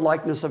water in the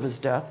likeness of his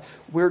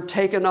death. We're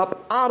taken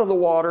up out of the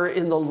water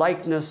in the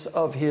likeness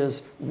of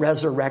his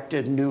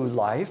resurrected new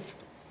life.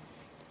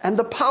 And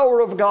the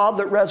power of God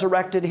that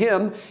resurrected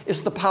him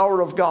is the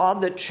power of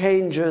God that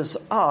changes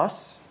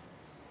us.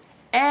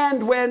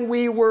 And when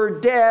we were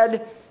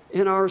dead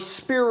in our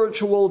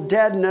spiritual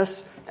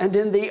deadness and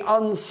in the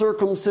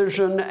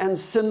uncircumcision and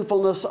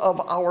sinfulness of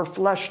our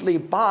fleshly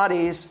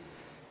bodies,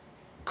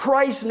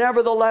 Christ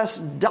nevertheless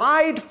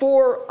died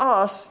for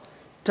us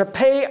to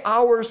pay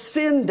our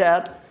sin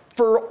debt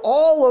for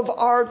all of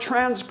our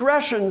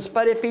transgressions.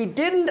 But if he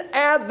didn't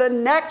add the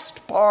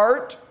next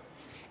part,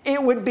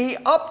 it would be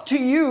up to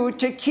you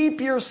to keep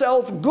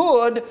yourself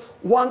good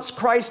once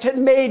Christ had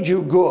made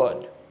you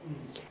good.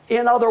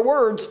 In other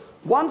words,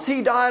 once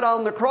he died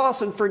on the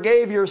cross and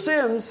forgave your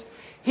sins,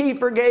 he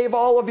forgave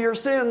all of your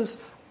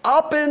sins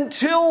up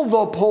until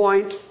the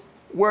point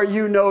where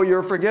you know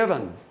you're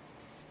forgiven.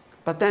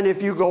 But then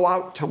if you go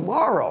out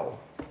tomorrow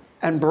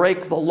and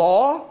break the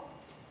law,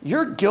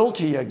 you're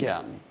guilty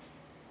again.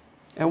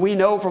 And we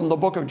know from the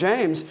book of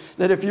James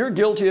that if you're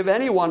guilty of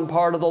any one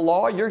part of the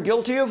law, you're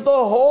guilty of the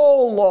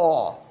whole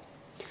law.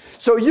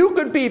 So you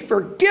could be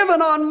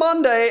forgiven on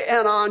Monday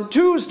and on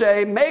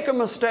Tuesday, make a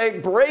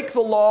mistake, break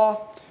the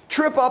law,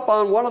 trip up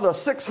on one of the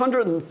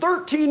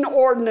 613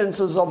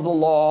 ordinances of the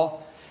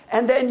law,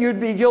 and then you'd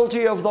be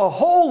guilty of the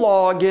whole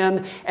law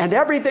again, and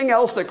everything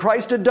else that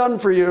Christ had done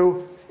for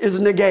you is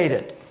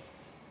negated.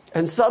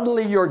 And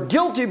suddenly you're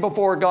guilty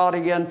before God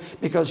again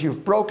because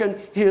you've broken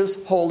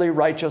his holy,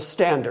 righteous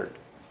standard.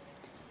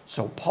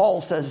 So Paul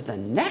says the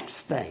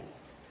next thing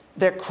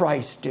that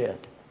Christ did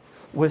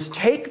was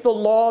take the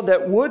law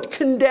that would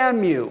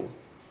condemn you,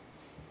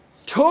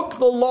 took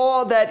the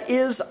law that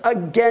is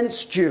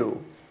against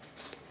you,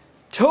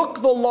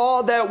 took the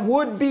law that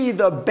would be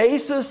the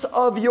basis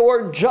of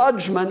your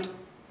judgment,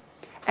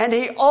 and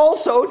he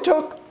also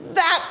took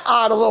that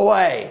out of the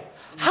way.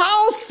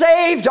 How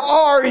saved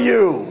are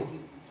you?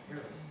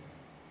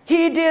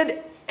 He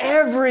did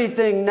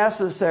everything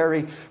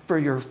necessary for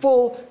your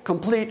full,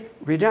 complete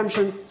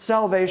redemption,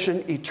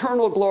 salvation,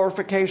 eternal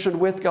glorification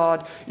with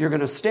God. You're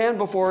going to stand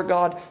before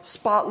God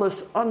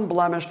spotless,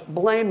 unblemished,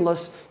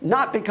 blameless,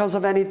 not because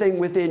of anything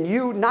within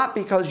you, not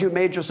because you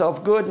made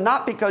yourself good,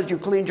 not because you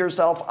cleaned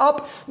yourself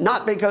up,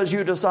 not because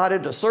you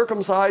decided to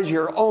circumcise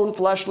your own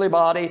fleshly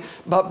body,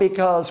 but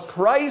because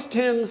Christ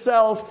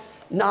himself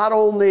not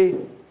only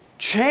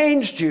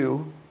changed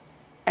you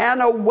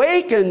and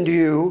awakened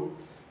you,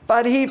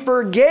 but he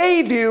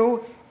forgave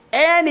you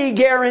and he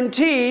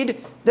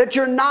guaranteed that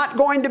you're not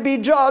going to be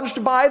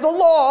judged by the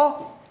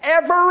law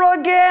ever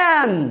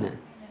again.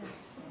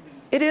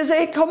 It is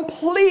a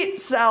complete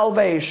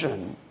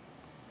salvation.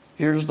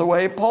 Here's the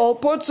way Paul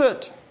puts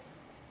it,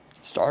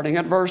 starting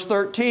at verse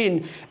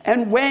 13.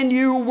 And when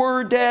you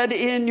were dead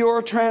in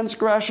your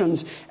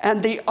transgressions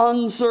and the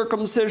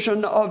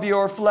uncircumcision of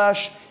your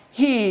flesh,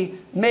 he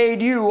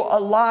made you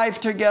alive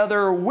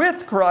together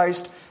with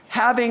Christ,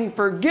 having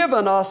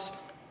forgiven us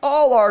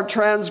all our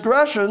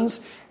transgressions,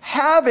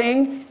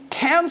 having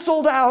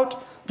canceled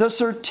out the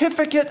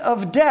certificate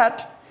of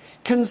debt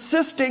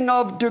consisting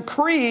of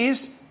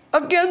decrees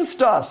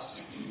against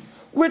us,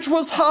 which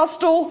was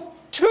hostile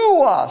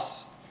to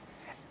us.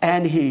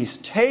 And he's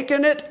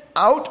taken it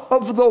out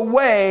of the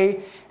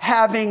way,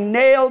 having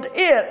nailed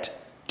it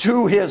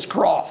to his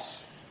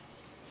cross.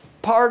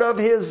 Part of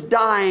his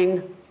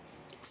dying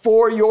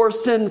for your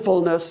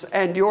sinfulness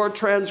and your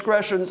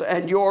transgressions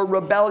and your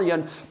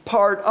rebellion,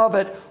 part of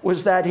it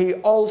was that he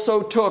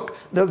also took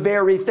the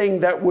very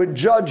thing that would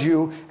judge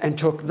you and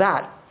took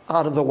that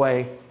out of the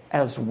way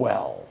as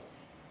well.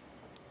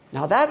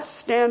 Now that's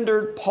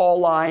standard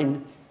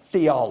Pauline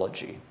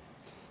theology.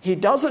 He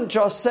doesn't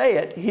just say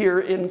it here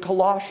in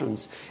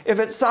Colossians.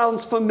 If it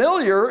sounds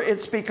familiar,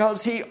 it's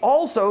because he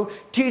also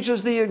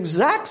teaches the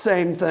exact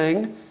same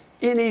thing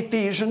in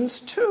Ephesians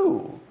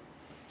 2.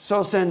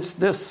 So since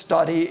this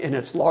study in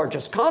its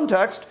largest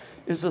context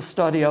is a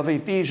study of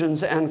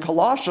Ephesians and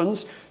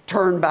Colossians,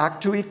 turn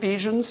back to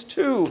Ephesians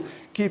 2.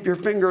 Keep your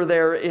finger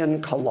there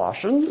in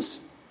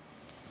Colossians.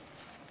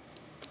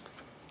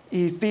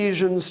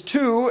 Ephesians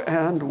 2,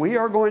 and we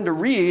are going to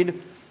read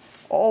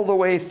all the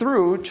way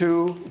through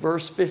to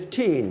verse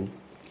 15.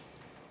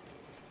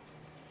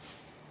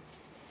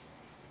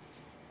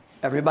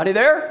 Everybody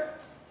there?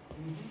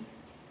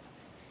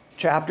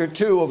 Chapter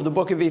 2 of the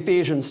book of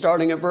Ephesians,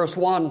 starting at verse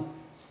 1.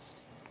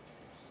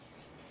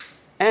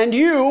 And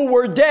you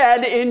were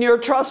dead in your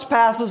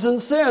trespasses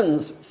and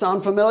sins.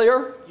 Sound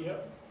familiar?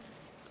 Yep.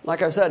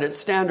 Like I said, it's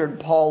standard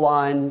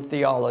Pauline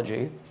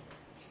theology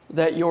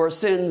that your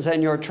sins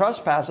and your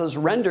trespasses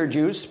rendered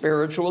you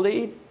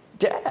spiritually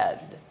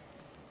dead.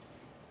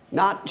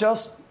 Not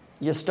just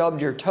you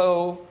stubbed your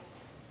toe,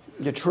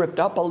 you tripped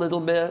up a little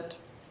bit,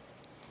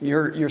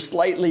 you're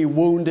slightly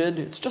wounded,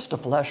 it's just a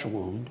flesh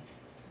wound.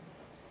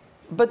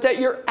 But that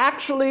you're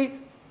actually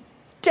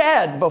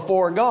dead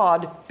before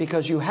God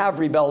because you have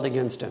rebelled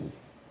against him.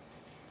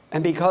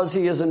 And because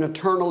he is an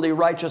eternally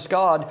righteous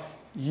God,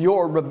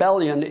 your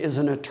rebellion is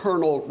an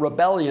eternal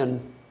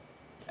rebellion,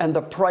 and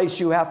the price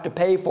you have to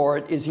pay for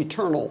it is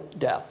eternal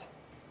death.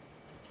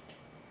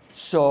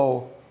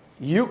 So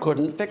you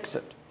couldn't fix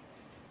it.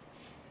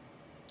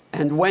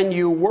 And when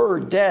you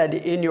were dead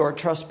in your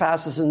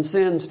trespasses and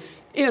sins,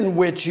 in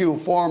which you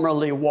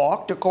formerly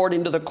walked,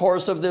 according to the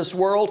course of this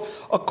world,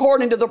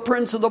 according to the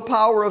prince of the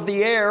power of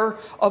the air,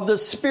 of the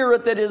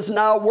spirit that is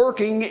now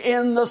working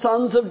in the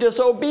sons of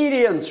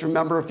disobedience.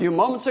 Remember a few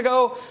moments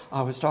ago,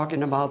 I was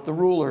talking about the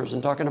rulers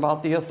and talking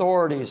about the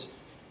authorities,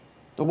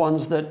 the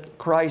ones that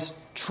Christ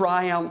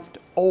triumphed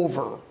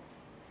over.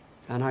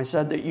 And I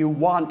said that you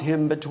want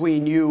him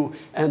between you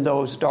and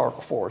those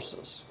dark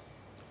forces.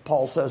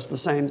 Paul says the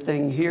same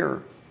thing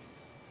here.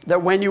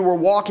 That when you were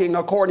walking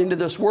according to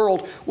this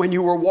world, when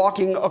you were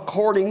walking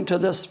according to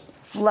this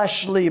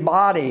fleshly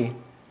body,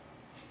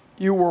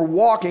 You were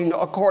walking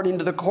according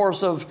to the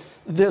course of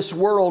this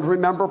world.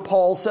 Remember,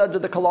 Paul said to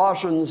the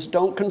Colossians,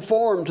 don't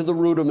conform to the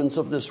rudiments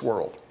of this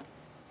world,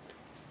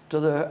 to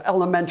the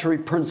elementary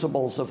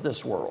principles of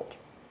this world.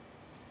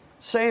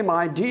 Same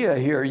idea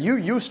here. You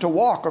used to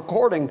walk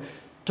according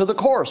to the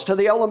course, to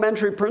the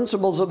elementary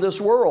principles of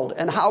this world.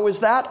 And how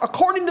is that?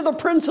 According to the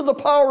prince of the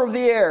power of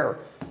the air.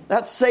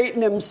 That's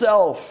Satan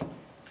himself.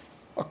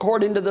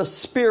 According to the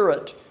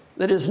spirit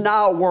that is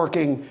now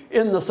working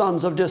in the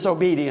sons of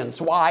disobedience.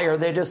 Why are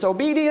they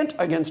disobedient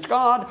against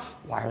God?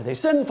 Why are they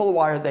sinful?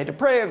 Why are they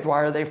depraved?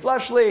 Why are they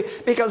fleshly?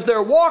 Because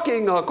they're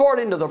walking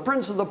according to the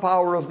prince of the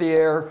power of the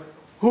air,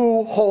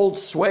 who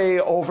holds sway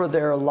over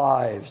their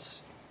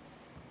lives.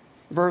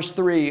 Verse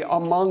 3,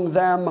 among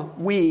them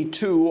we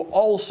too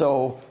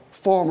also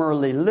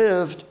formerly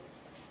lived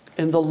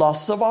in the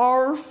lusts of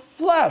our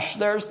flesh.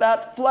 There's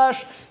that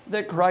flesh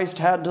that Christ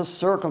had to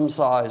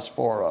circumcise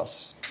for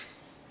us.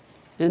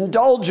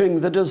 Indulging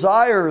the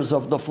desires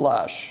of the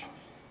flesh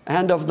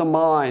and of the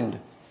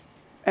mind.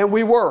 And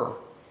we were,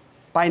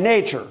 by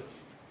nature,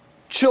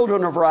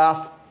 children of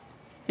wrath,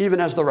 even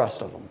as the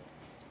rest of them.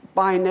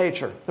 By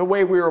nature, the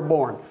way we were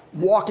born,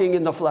 walking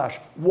in the flesh,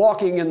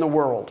 walking in the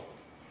world.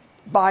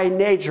 By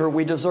nature,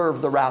 we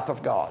deserve the wrath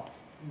of God.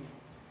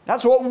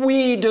 That's what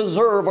we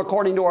deserve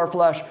according to our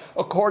flesh,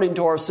 according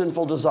to our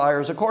sinful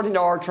desires, according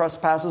to our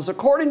trespasses,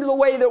 according to the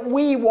way that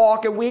we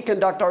walk and we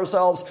conduct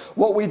ourselves.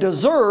 What we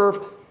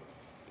deserve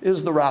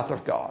is the wrath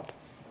of God.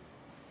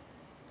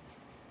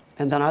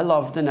 And then I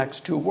love the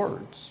next two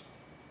words.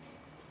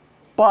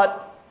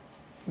 But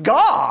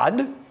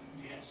God,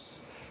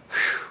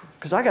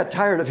 because I got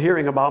tired of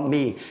hearing about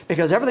me,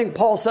 because everything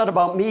Paul said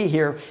about me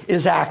here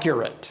is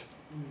accurate.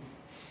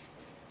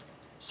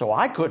 So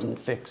I couldn't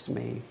fix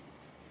me.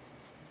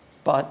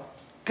 But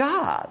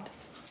God,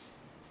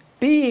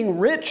 being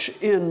rich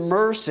in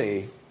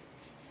mercy,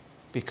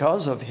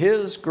 because of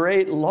his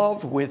great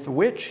love with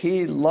which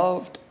he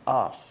loved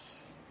us,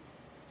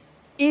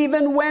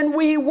 even when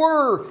we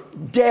were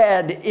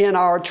dead in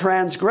our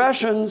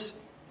transgressions,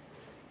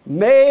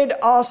 made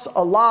us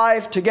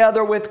alive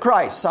together with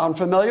Christ. Sound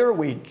familiar?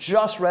 We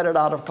just read it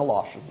out of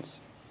Colossians.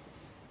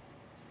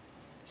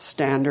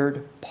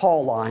 Standard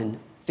Pauline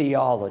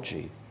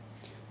theology.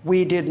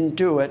 We didn't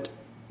do it.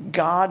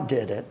 God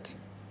did it.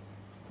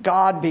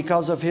 God,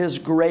 because of his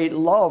great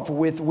love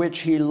with which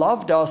he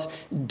loved us,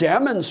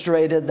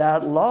 demonstrated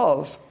that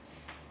love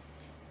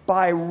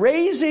by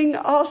raising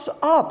us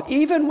up.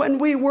 Even when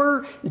we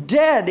were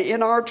dead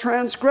in our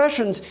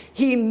transgressions,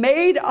 he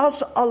made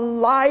us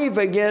alive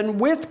again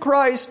with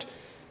Christ.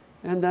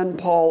 And then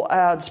Paul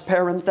adds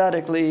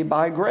parenthetically,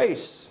 by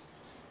grace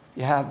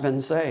you have been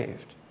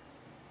saved.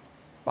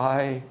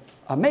 By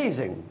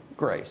amazing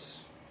grace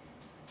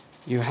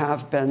you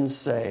have been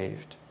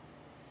saved.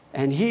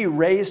 And he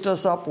raised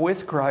us up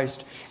with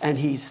Christ, and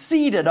he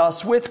seated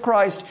us with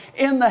Christ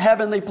in the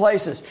heavenly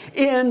places,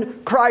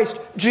 in Christ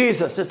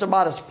Jesus. It's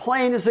about as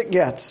plain as it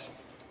gets.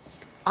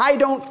 I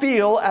don't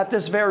feel at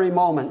this very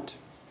moment,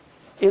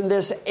 in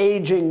this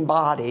aging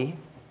body,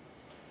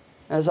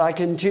 as I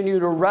continue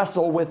to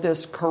wrestle with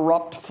this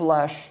corrupt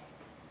flesh,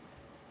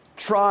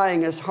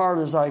 trying as hard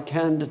as I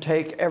can to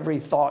take every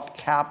thought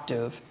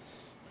captive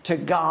to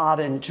God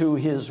and to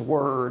his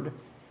word,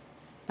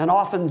 and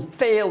often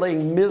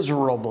failing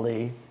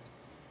miserably,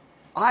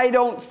 I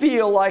don't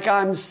feel like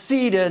I'm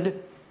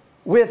seated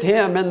with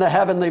him in the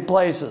heavenly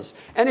places.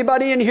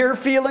 Anybody in here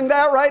feeling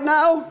that right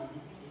now?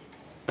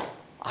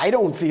 I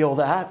don't feel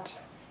that.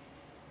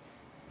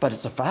 But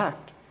it's a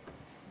fact,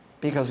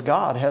 because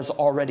God has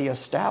already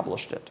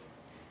established it.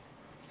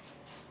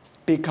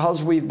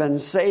 Because we've been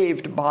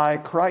saved by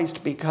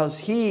Christ, because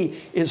he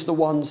is the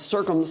one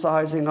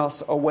circumcising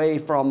us away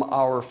from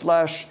our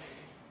flesh.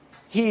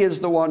 He is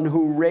the one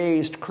who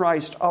raised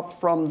Christ up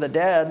from the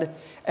dead,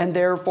 and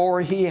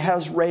therefore he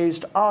has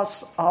raised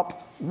us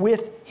up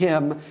with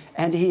him,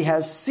 and he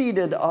has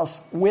seated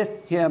us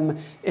with him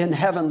in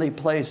heavenly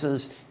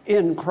places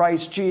in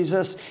Christ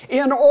Jesus,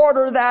 in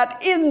order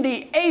that in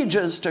the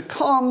ages to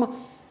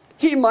come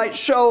he might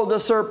show the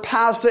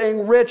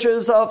surpassing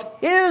riches of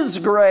his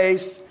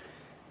grace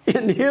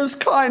in his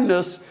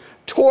kindness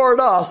toward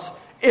us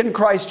in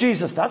Christ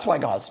Jesus. That's why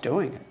God's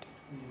doing it.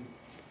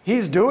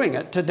 He's doing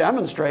it to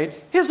demonstrate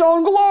his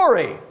own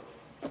glory.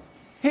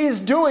 He's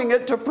doing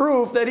it to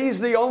prove that he's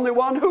the only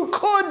one who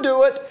could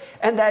do it,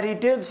 and that he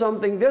did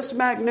something this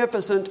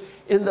magnificent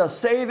in the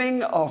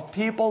saving of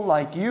people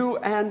like you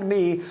and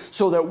me,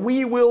 so that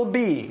we will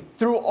be,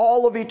 through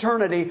all of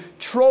eternity,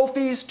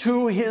 trophies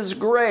to his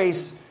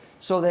grace,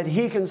 so that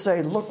he can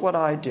say, look what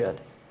I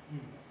did.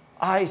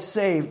 I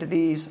saved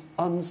these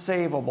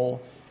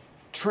unsavable,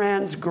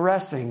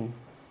 transgressing,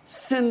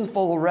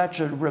 sinful,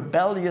 wretched,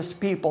 rebellious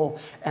people,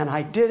 and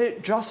I did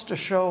it just to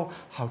show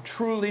how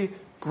truly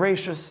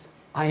gracious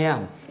I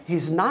am.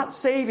 He's not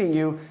saving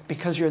you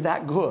because you're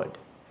that good.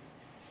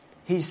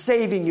 He's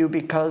saving you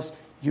because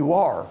you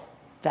are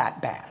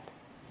that bad.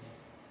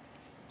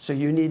 So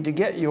you need to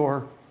get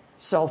your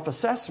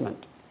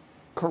self-assessment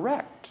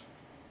correct,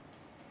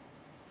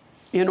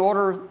 in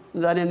order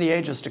that in the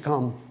ages to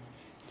come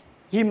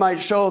he might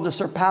show the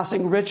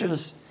surpassing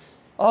riches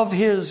of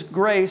his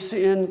grace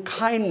in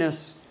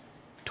kindness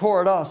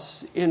toward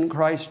us in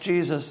Christ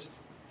Jesus.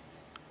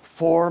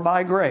 For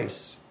by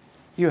grace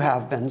you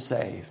have been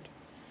saved,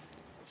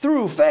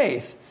 through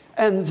faith,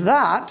 and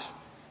that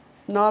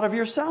not of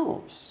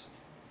yourselves.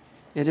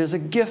 It is a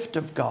gift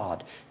of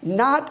God,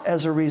 not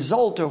as a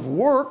result of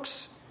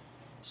works,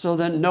 so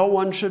that no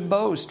one should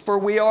boast. For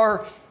we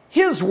are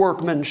his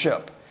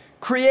workmanship,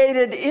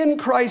 created in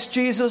Christ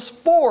Jesus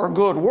for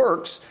good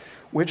works,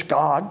 which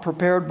God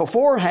prepared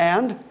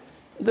beforehand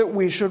that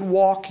we should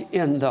walk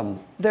in them.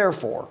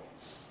 Therefore,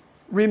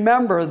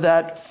 remember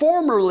that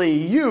formerly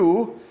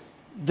you,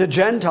 the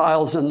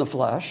Gentiles in the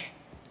flesh,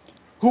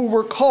 who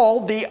were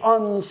called the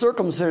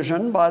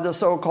uncircumcision by the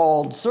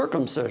so-called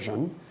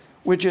circumcision,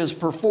 which is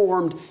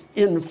performed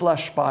in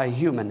flesh by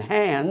human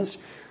hands,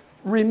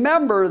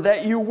 remember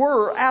that you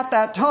were at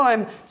that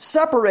time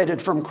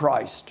separated from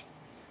Christ,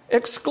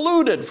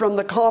 excluded from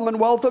the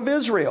commonwealth of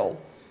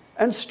Israel,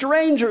 and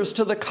strangers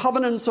to the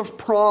covenants of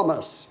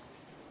promise,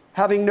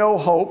 having no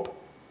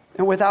hope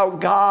and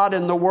without God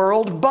in the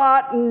world.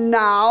 But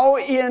now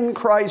in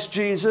Christ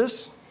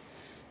Jesus,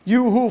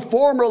 you who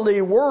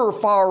formerly were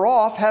far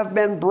off have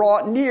been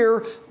brought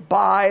near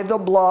by the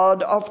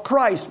blood of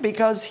Christ,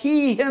 because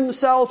he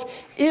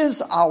himself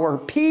is our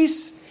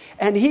peace,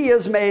 and he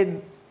has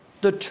made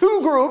the two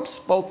groups,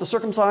 both the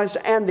circumcised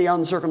and the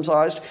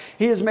uncircumcised,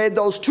 he has made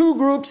those two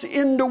groups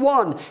into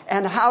one.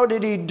 And how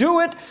did he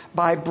do it?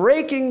 By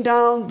breaking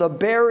down the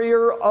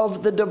barrier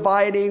of the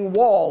dividing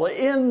wall.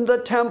 In the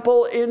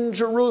temple in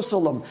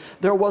Jerusalem,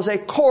 there was a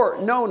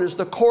court known as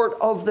the court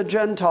of the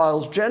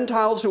Gentiles.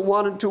 Gentiles who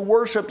wanted to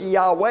worship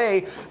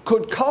Yahweh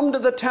could come to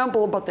the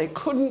temple, but they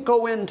couldn't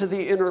go into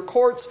the inner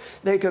courts.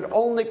 They could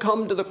only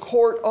come to the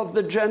court of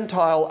the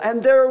Gentile.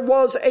 And there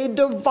was a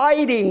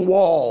dividing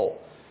wall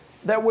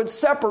that would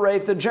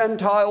separate the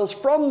Gentiles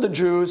from the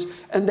Jews,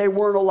 and they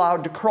weren't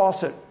allowed to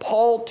cross it.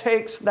 Paul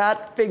takes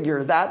that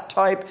figure, that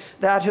type,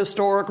 that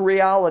historic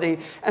reality,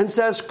 and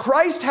says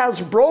Christ has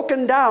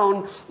broken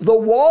down the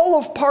wall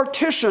of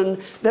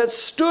partition that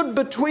stood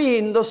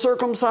between the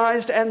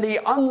circumcised and the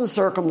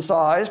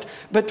uncircumcised,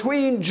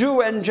 between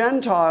Jew and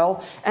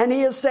Gentile, and he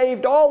has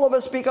saved all of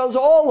us because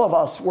all of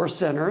us were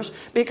sinners,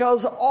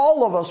 because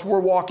all of us were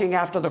walking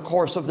after the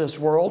course of this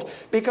world,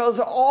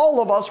 because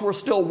all of us were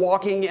still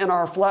walking in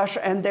our flesh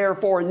and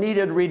therefore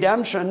needed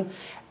redemption.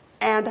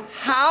 And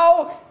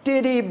how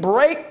did he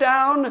break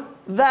down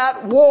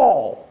that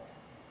wall?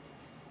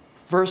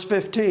 Verse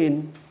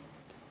 15,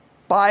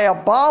 by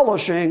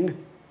abolishing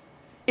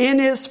in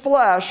his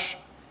flesh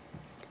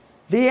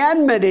the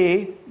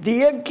enmity,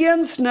 the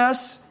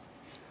againstness,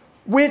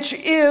 which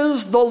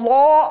is the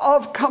law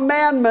of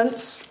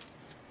commandments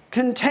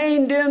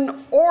contained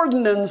in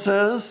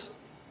ordinances,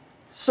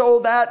 so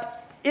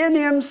that in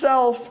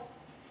himself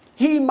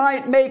he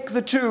might make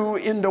the two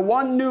into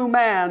one new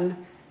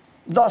man,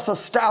 thus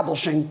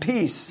establishing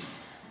peace,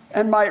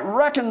 and might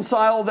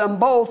reconcile them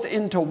both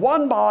into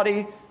one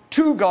body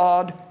to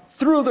God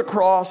through the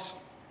cross,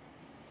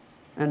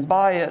 and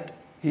by it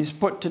he's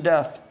put to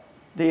death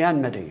the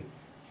enmity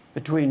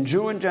between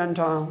Jew and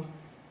Gentile,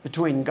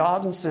 between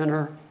God and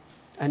sinner,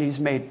 and he's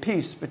made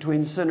peace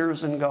between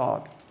sinners and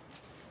God.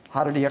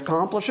 How did he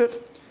accomplish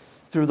it?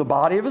 Through the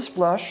body of his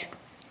flesh,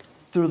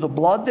 through the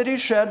blood that he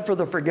shed for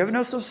the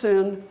forgiveness of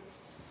sin,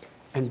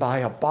 and by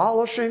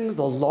abolishing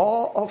the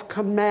law of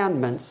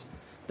commandments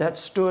that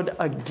stood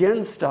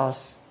against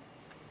us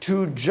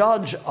to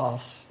judge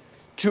us,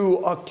 to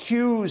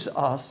accuse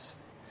us,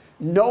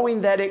 knowing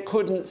that it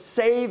couldn't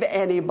save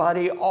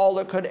anybody, all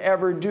it could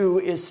ever do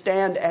is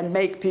stand and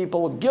make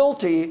people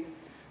guilty,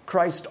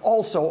 Christ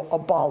also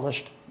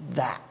abolished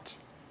that.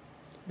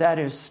 That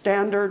is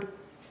standard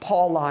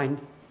Pauline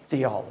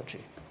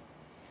theology.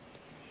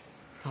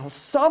 Now,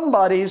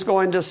 somebody's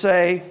going to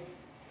say,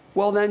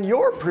 well, then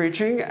you're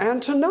preaching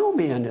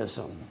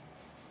antinomianism.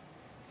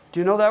 Do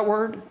you know that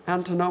word,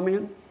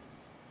 antinomian?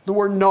 The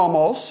word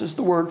nomos is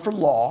the word for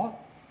law.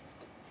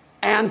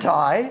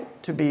 Anti,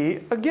 to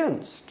be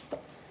against.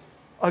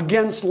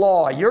 Against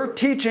law. You're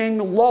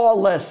teaching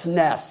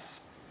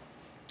lawlessness.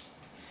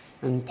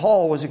 And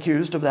Paul was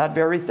accused of that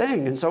very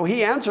thing. And so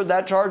he answered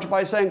that charge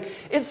by saying,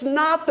 it's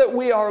not that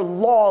we are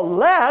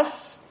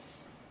lawless.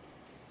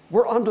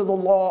 We're under the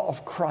law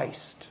of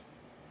Christ.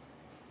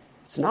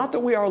 It's not that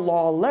we are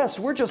lawless,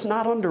 we're just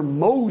not under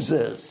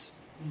Moses.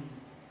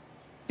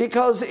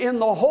 Because in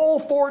the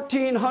whole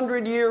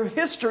 1,400-year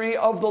history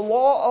of the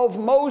law of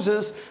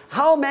Moses,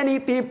 how many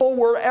people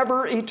were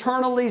ever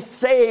eternally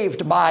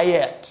saved by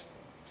it?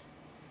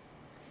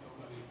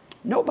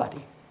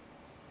 Nobody.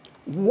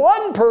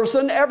 One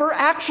person ever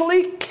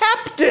actually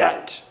kept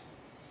it.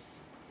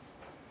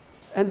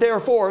 And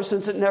therefore,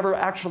 since it never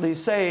actually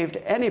saved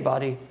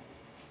anybody,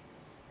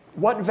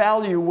 what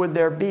value would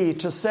there be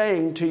to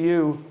saying to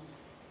you,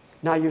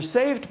 now you're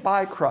saved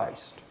by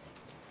Christ,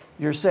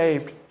 you're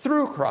saved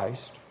through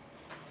Christ,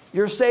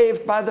 you're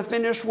saved by the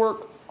finished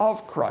work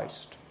of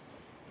Christ,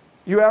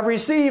 you have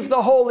received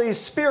the Holy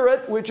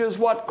Spirit, which is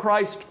what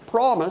Christ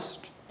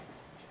promised,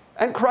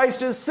 And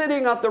Christ is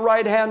sitting at the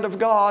right hand of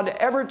God,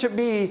 ever to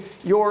be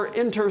your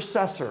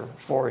intercessor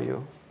for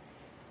you.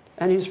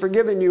 And he's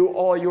forgiven you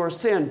all your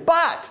sin.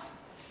 But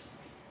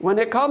when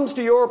it comes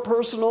to your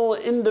personal,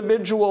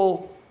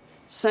 individual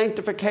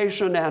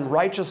sanctification and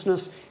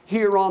righteousness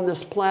here on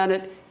this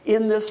planet,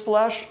 in this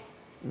flesh,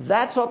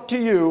 that's up to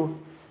you,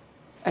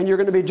 and you're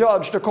going to be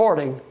judged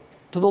according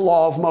to the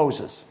law of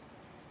Moses.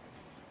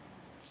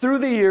 Through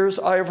the years,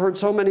 I have heard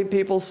so many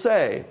people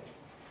say,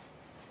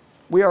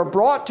 we are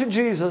brought to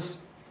Jesus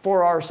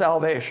for our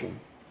salvation,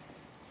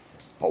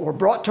 but we're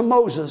brought to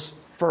Moses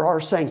for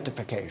our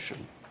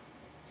sanctification.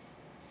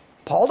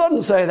 Paul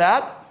doesn't say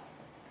that.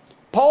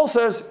 Paul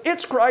says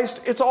it's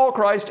Christ, it's all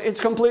Christ, it's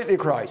completely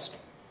Christ.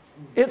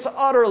 It's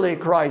utterly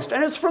Christ,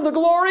 and it's for the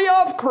glory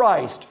of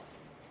Christ.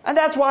 And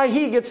that's why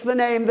he gets the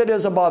name that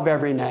is above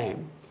every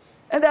name.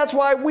 And that's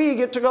why we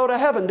get to go to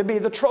heaven, to be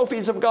the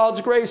trophies of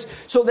God's grace,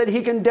 so that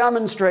he can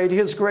demonstrate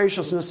his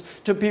graciousness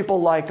to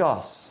people like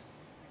us.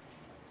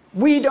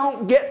 We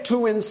don't get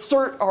to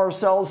insert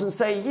ourselves and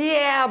say,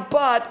 yeah,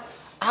 but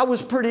I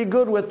was pretty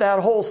good with that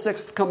whole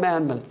sixth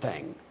commandment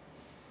thing.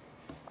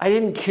 I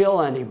didn't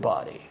kill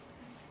anybody,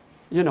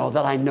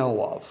 that I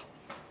know of.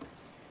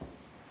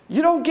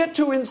 You don't get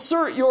to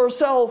insert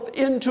yourself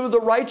into the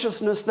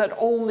righteousness that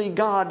only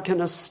God can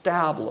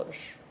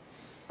establish,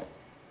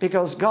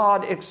 because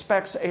God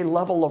expects a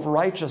level of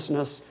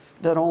righteousness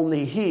that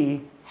only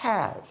he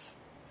has.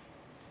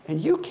 And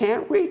you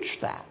can't reach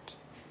that.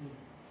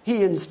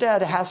 He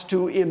instead has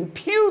to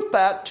impute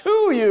that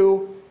to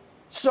you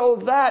so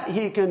that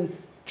he can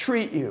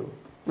treat you,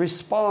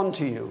 respond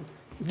to you,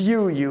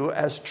 view you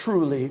as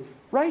truly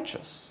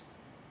righteous.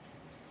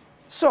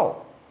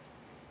 So,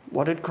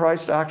 what did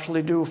Christ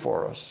actually do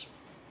for us?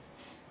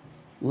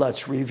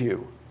 Let's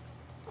review.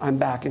 I'm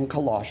back in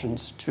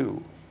Colossians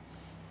 2.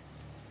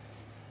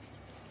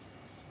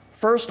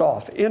 First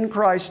off, in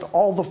Christ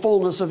all the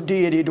fullness of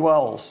deity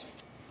dwells.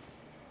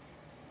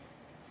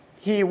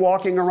 He,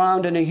 walking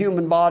around in a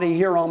human body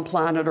here on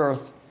planet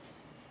Earth,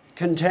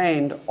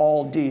 contained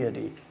all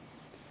deity.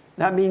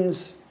 That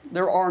means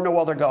there are no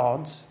other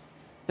gods.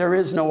 There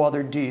is no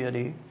other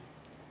deity.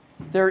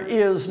 There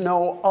is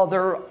no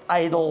other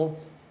idol,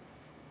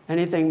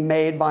 anything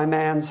made by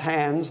man's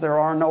hands. There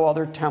are no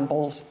other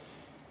temples.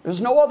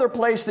 There's no other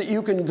place that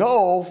you can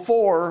go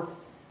for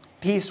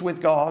peace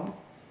with God,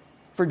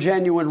 for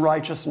genuine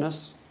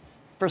righteousness,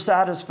 for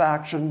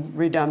satisfaction,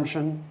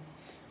 redemption.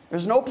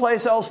 There's no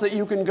place else that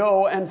you can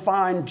go and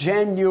find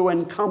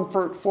genuine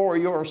comfort for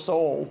your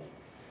soul.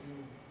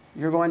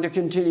 You're going to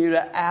continue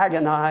to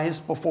agonize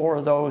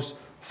before those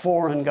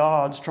foreign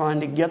gods, trying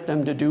to get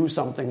them to do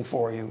something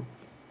for you.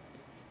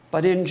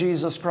 But in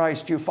Jesus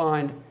Christ, you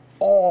find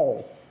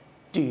all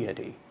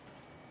deity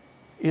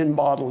in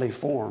bodily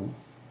form.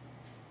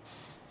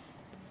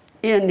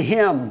 In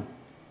him,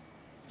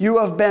 you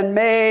have been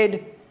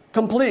made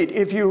complete.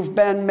 If you've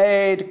been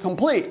made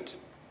complete,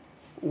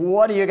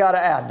 what do you got to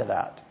add to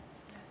that?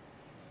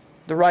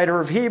 The writer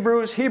of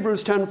Hebrews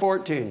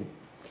 10:14.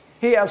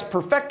 He has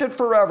perfected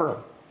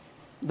forever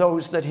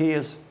those that he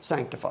has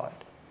sanctified.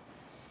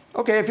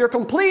 Okay, if you're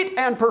complete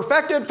and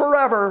perfected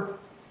forever,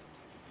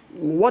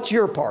 what's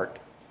your part?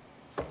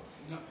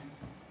 Nothing.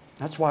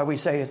 That's why we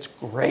say it's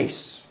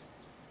grace.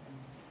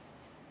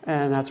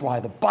 And that's why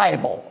the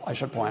Bible, I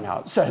should point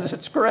out, says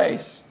it's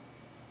grace.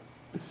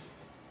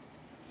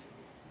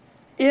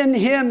 In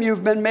him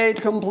you've been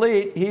made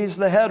complete. He's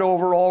the head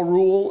over all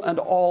rule and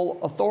all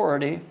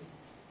authority,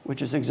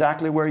 which is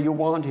exactly where you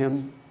want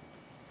him.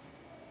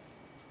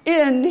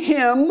 In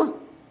him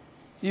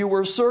you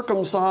were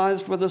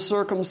circumcised with a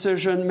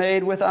circumcision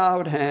made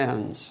without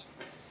hands,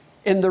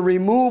 in the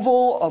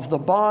removal of the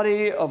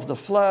body of the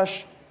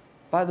flesh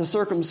by the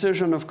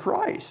circumcision of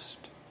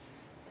Christ,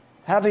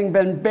 having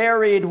been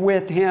buried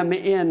with him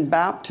in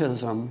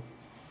baptism,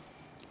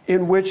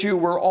 in which you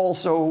were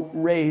also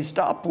raised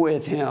up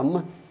with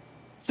him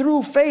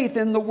through faith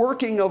in the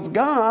working of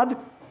God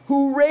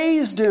who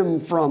raised him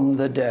from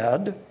the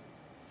dead.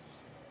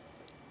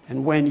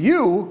 And when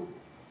you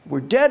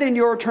were dead in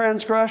your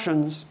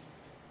transgressions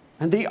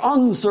and the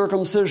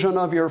uncircumcision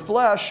of your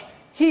flesh,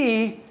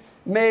 he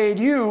made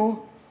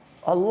you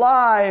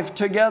alive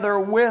together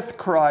with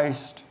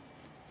Christ,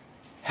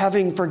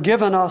 having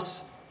forgiven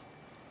us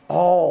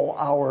all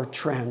our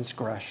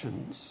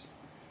transgressions,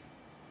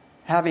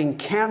 having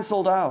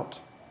canceled out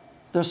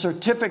the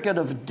certificate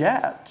of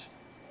debt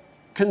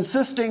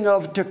consisting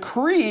of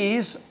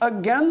decrees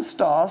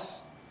against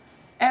us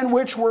and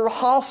which were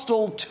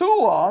hostile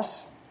to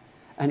us,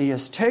 and he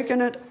has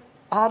taken it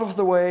out of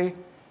the way,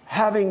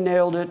 having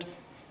nailed it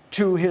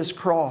to his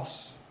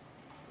cross.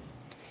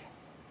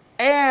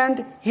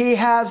 And he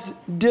has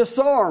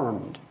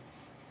disarmed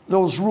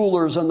those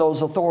rulers and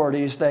those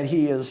authorities that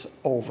he is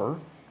over,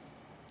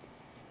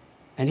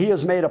 and he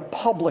has made a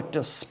public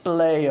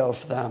display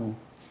of them,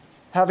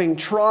 having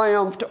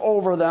triumphed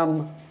over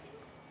them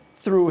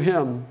through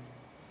him.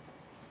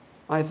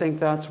 I think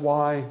that's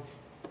why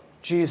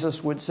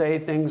Jesus would say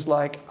things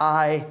like,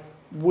 I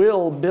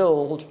will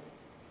build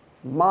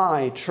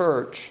my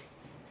church,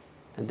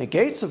 And the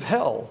gates of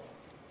hell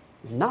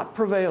will not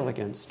prevail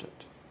against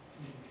it.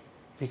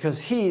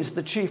 Because he's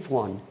the chief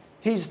one.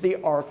 He's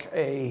the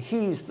archangel.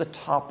 He's the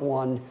top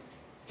one.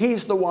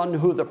 He's the one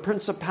who the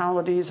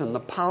principalities and the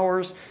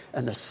powers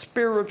and the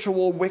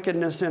spiritual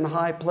wickedness in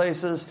high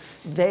places,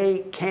 they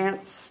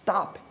can't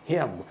stop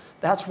him.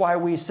 That's why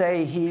we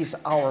say he's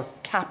our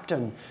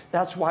captain.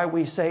 That's why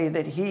we say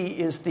that he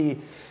is the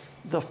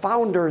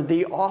founder,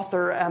 the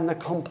author, and the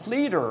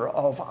completer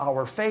of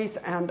our faith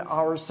and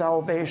our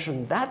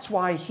salvation. That's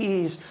why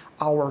he's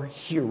our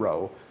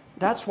hero.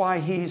 That's why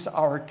he's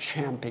our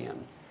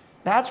champion.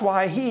 That's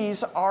why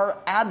he's our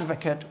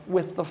advocate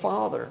with the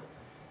Father.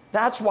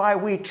 That's why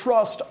we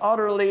trust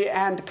utterly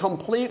and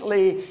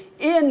completely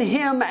in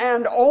him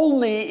and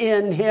only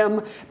in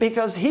him,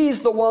 because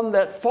he's the one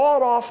that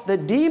fought off the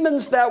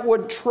demons that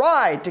would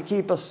try to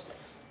keep us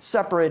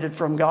separated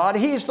from God.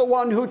 He's the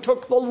one who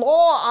took the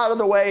law out of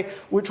the way,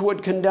 which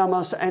would condemn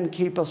us and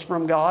keep us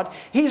from God.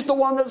 He's the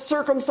one that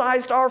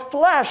circumcised our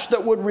flesh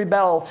that would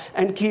rebel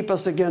and keep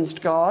us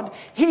against God.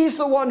 He's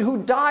the one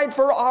who died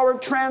for our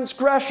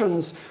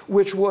transgressions,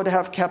 which would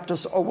have kept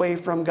us away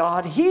from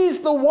God. He's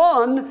the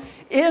one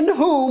in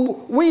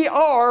whom we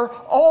are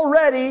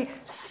already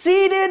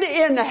seated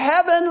in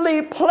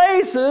heavenly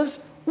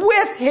places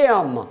with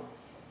him.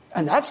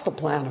 And that's the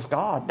plan of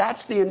God.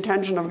 That's the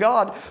intention of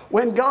God.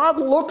 When God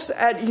looks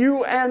at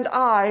you and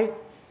I,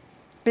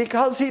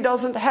 because he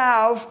doesn't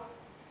have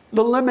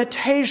the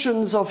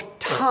limitations of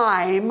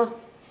time,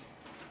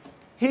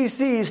 he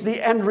sees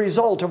the end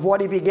result of what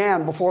he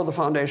began before the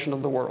foundation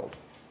of the world.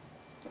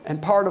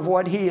 And part of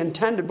what he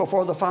intended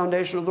before the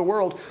foundation of the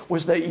world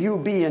was that you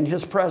be in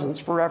his presence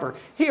forever.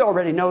 He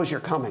already knows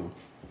you're coming.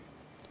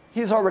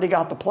 He's already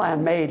got the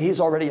plan made.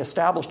 He's already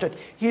established it.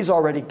 He's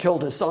already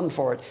killed his son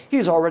for it.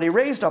 He's already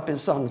raised up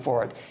his son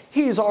for it.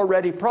 He's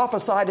already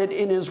prophesied it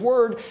in his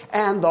word,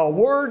 and the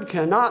word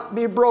cannot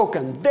be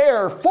broken.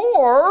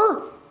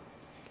 Therefore,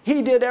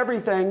 he did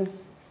everything.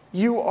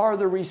 You are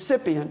the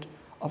recipient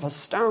of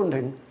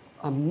astounding,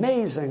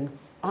 amazing,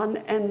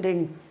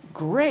 unending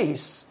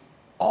grace,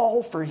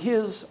 all for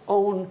his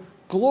own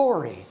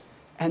glory.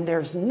 And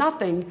there's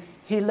nothing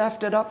he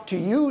left it up to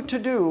you to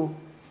do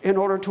in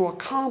order to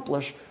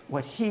accomplish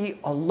what he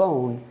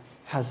alone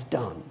has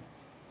done.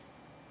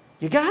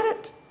 You got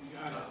it?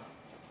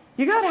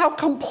 You got how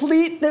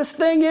complete this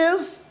thing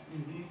is?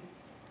 Mm-hmm.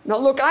 Now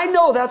look, I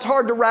know that's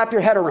hard to wrap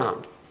your head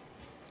around.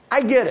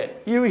 I get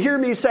it. You hear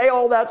me say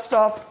all that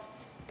stuff,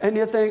 and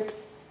you think,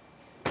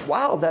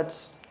 wow,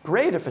 that's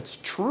great if it's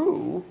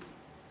true.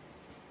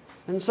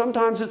 And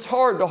sometimes it's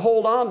hard to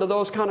hold on to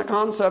those kind of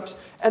concepts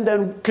and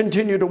then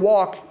continue to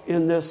walk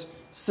in this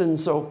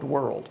sin-soaked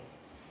world.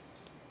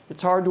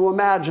 It's hard to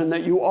imagine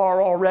that you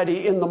are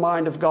already in the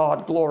mind of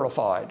God,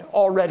 glorified,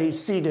 already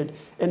seated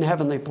in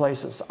heavenly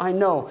places. I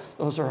know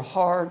those are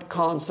hard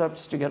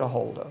concepts to get a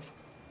hold of.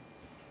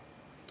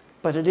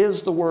 But it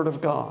is the Word of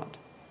God.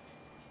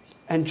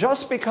 And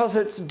just because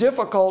it's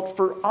difficult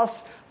for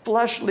us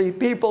fleshly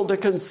people to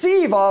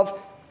conceive of,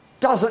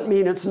 doesn't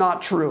mean it's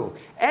not true.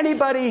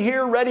 Anybody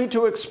here ready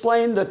to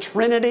explain the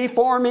Trinity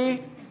for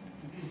me?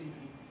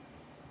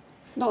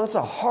 No, that's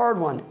a hard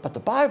one, but the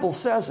Bible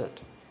says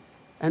it.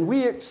 And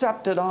we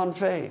accept it on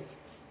faith.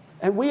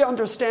 And we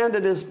understand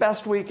it as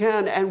best we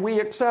can. And we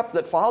accept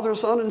that Father,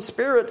 Son, and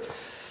Spirit,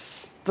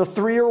 the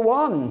three are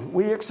one.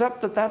 We accept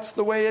that that's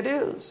the way it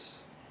is.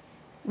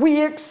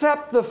 We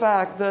accept the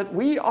fact that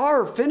we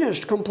are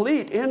finished,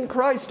 complete in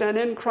Christ and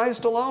in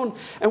Christ alone.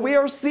 And we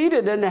are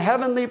seated in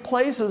heavenly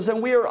places,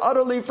 and we are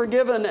utterly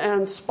forgiven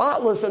and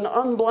spotless and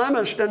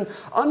unblemished and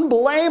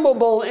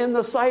unblameable in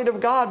the sight of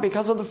God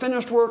because of the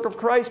finished work of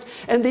Christ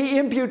and the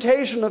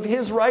imputation of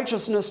his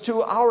righteousness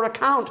to our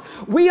account.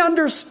 We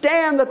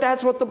understand that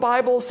that's what the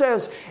Bible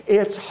says.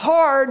 It's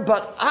hard,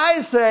 but I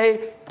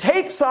say,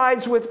 take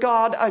sides with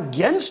God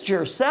against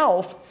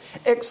yourself.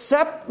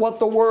 Accept what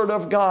the Word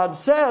of God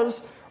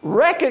says.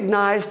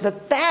 Recognize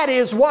that that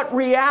is what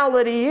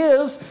reality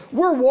is.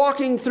 We're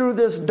walking through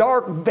this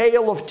dark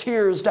veil of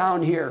tears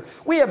down here.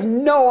 We have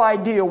no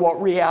idea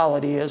what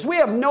reality is. We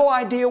have no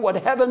idea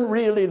what heaven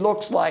really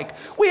looks like.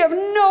 We have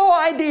no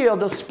idea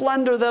the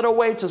splendor that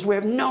awaits us. We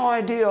have no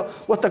idea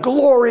what the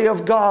glory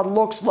of God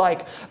looks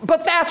like.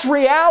 But that's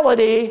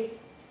reality.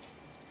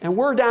 And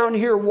we're down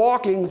here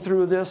walking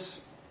through this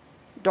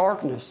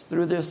darkness,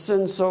 through this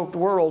sin-soaked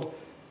world,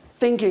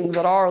 thinking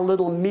that our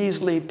little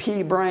measly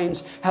pea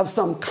brains have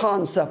some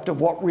concept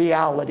of what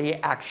reality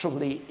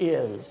actually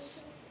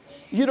is.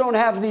 You don't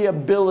have the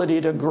ability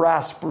to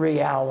grasp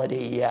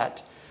reality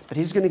yet, but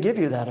he's going to give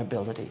you that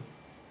ability.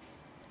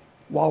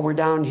 While we're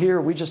down here,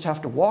 we just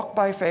have to walk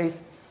by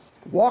faith,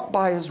 walk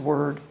by his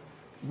word,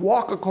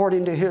 walk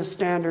according to his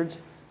standards,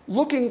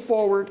 looking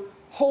forward,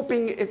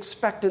 hoping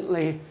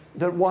expectantly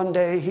that one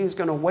day he's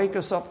going to wake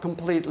us up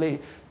completely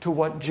to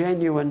what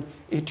genuine,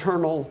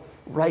 eternal,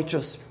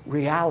 righteous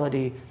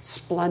reality,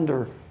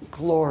 splendor,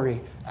 glory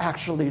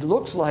actually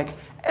looks like.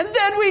 And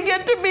then we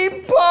get to be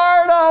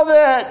part of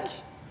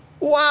it.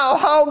 Wow,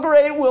 how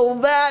great will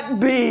that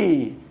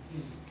be?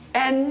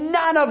 And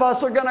none of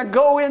us are going to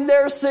go in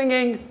there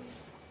singing,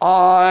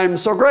 I'm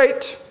so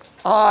great.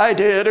 I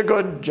did a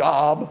good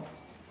job.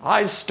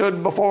 I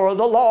stood before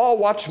the law.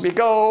 Watch me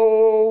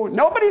go.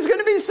 Nobody's going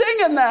to be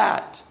singing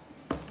that.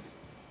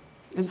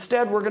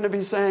 Instead, we're going to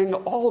be saying,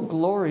 all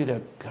glory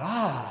to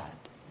God.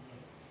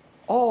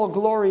 All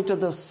glory to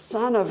the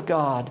Son of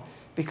God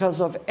because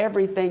of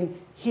everything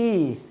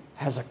He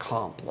has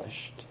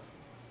accomplished.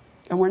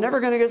 And we're never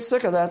going to get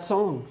sick of that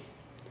song.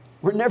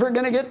 We're never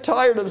going to get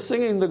tired of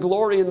singing the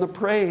glory and the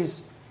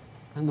praise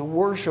and the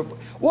worship.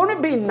 Won't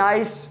it be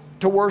nice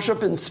to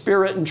worship in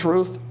spirit and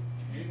truth?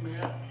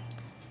 Amen.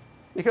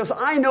 Because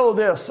I know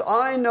this.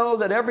 I know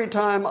that every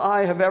time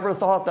I have ever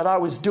thought that I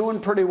was doing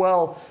pretty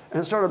well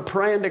and started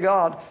praying to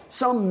God,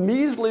 some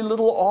measly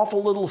little,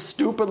 awful little,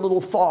 stupid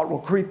little thought will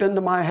creep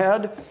into my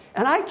head.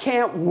 And I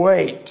can't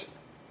wait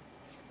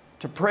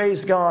to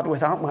praise God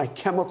without my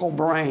chemical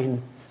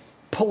brain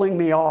pulling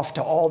me off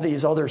to all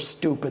these other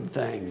stupid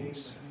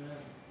things.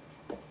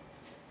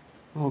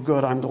 Oh,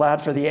 good. I'm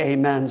glad for the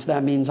amens.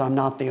 That means I'm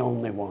not the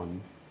only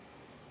one.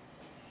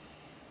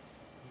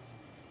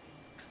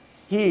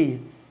 He,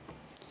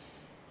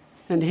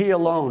 and He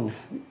alone,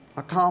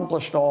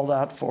 accomplished all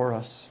that for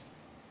us.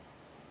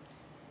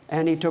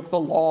 And He took the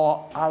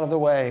law out of the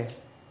way.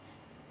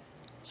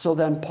 So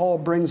then Paul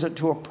brings it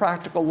to a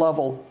practical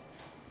level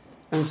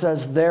and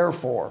says,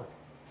 therefore,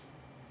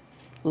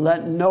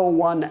 let no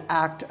one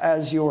act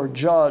as your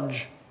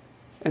judge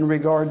in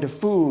regard to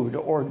food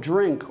or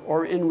drink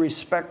or in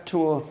respect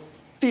to a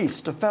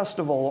feast, a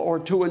festival, or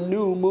to a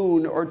new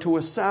moon or to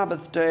a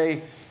Sabbath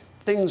day,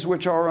 things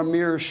which are a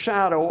mere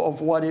shadow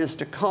of what is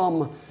to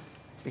come,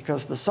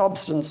 because the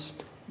substance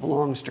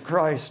belongs to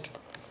Christ.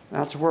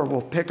 That's where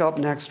we'll pick up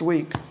next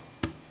week.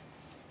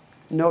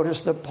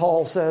 Notice that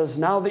Paul says,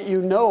 now that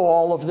you know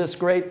all of this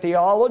great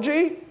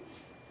theology,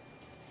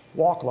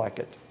 walk like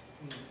it.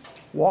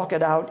 Walk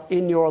it out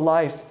in your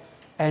life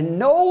and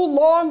no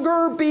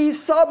longer be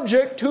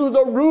subject to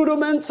the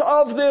rudiments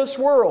of this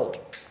world.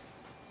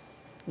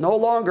 No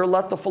longer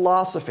let the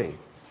philosophy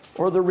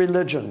or the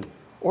religion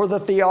or the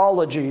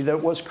theology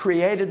that was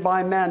created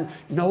by men,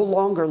 no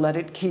longer let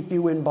it keep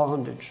you in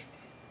bondage.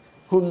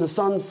 Whom the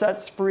Son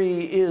sets free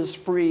is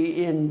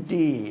free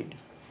indeed.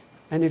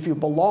 And if you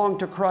belong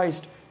to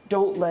Christ,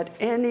 don't let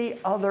any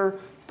other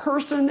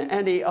person,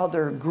 any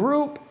other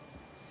group,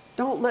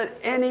 don't let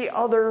any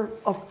other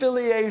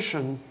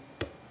affiliation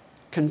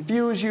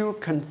confuse you,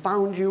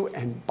 confound you,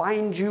 and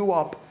bind you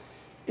up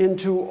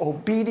into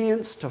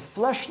obedience to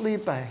fleshly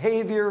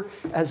behavior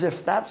as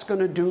if that's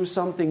going to do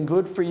something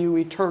good for you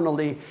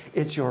eternally.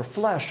 It's your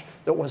flesh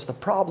that was the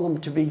problem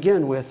to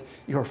begin with.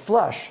 Your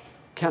flesh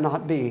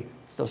cannot be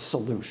the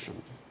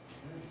solution.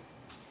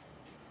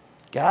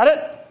 Got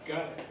it?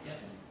 Got it.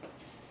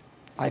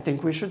 I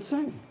think we should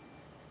sing.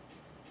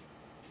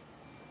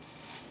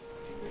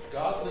 If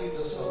God leads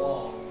us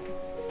along,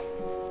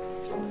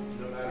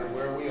 no matter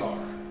where we are,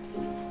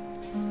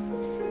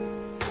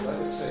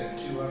 let's sing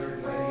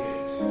 298.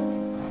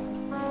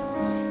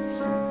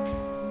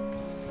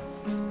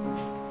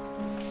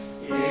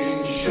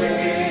 In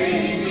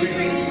shade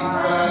green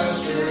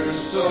pastures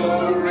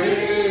so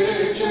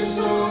rich and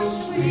so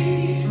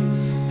sweet,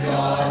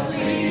 God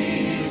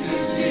leads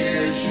His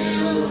dear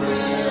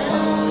children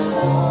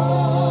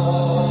along.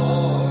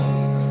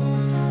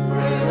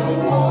 Where the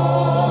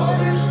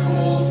waters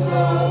cool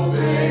flow,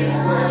 bathe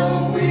the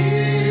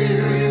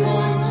weary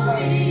ones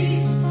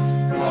sleep,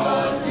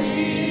 God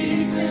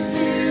leads His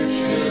dear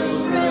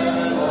children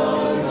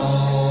along.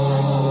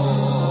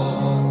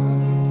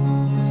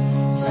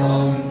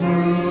 Some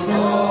through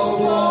the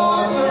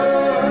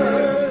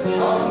waters,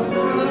 some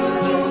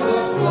through the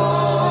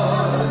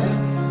flood,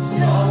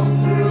 some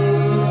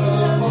through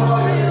the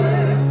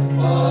fire,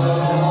 but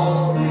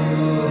all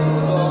through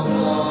the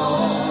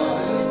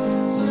blood.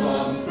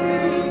 Some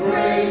through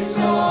great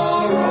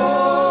sorrow,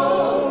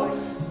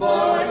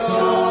 but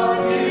God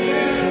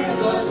gives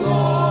a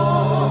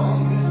song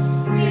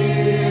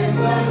in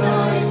the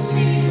night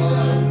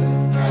season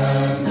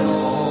and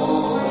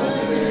all the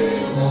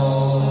day long.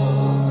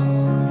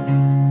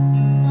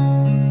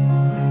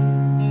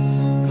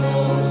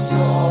 Though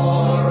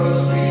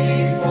sorrows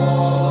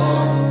befall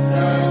us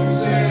and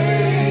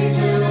say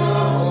to the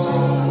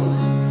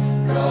host,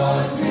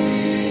 God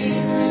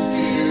leads His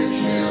dear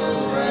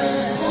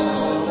children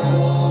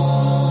along.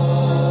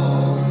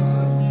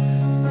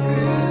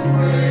 Through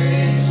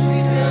grace we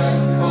can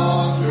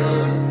conquer,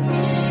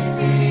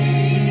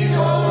 defeat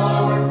all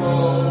our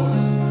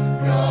foes.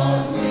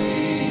 God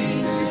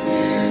leads His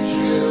dear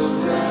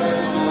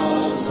children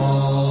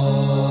along.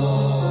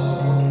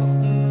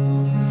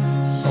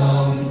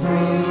 Some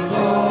through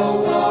the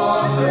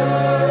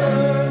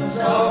waters,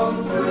 some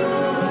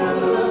through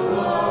the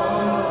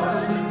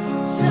flood,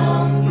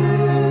 some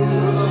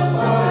through the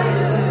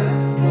fire,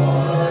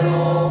 but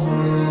all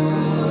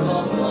through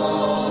the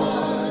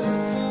blood.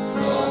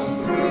 Some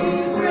through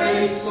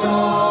great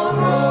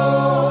sorrow,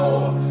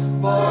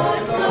 but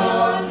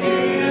God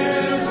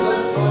gives a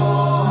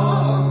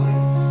song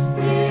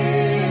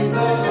in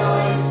the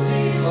night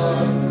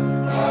season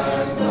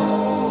and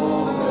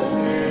all the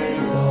day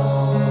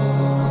long.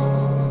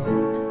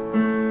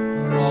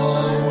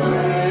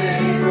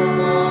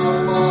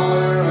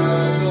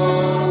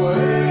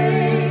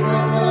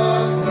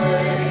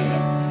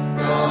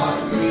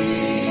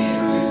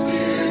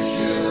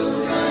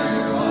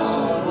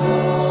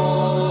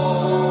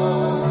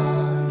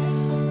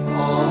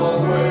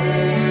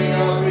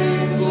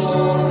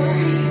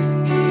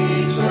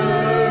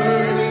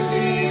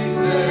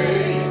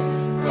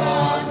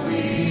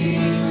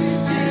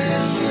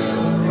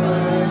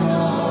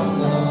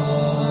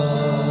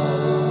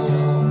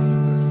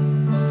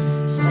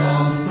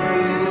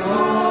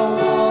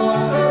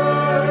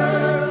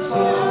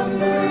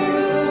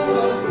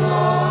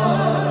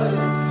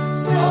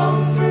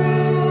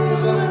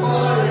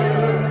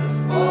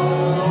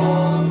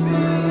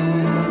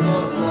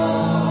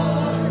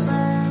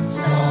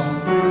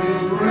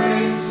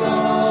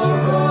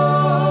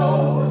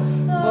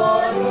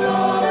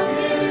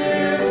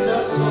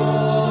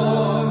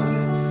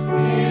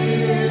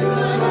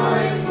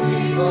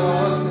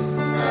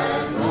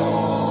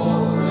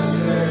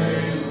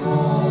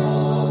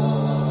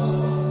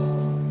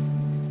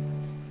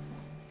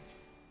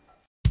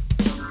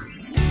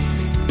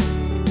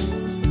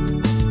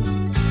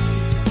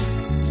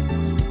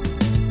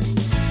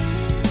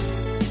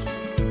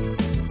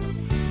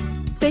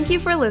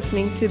 for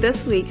listening to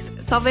this week's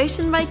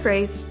Salvation by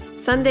Grace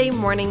Sunday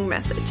morning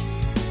message.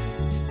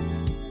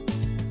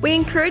 We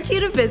encourage you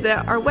to visit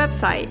our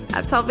website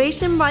at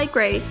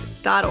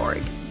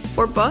salvationbygrace.org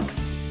for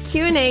books,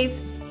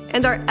 Q&As,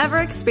 and our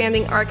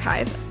ever-expanding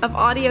archive of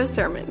audio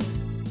sermons.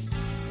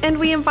 And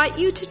we invite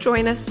you to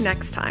join us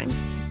next time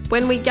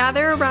when we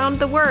gather around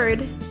the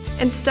Word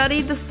and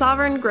study the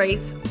sovereign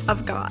grace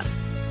of God.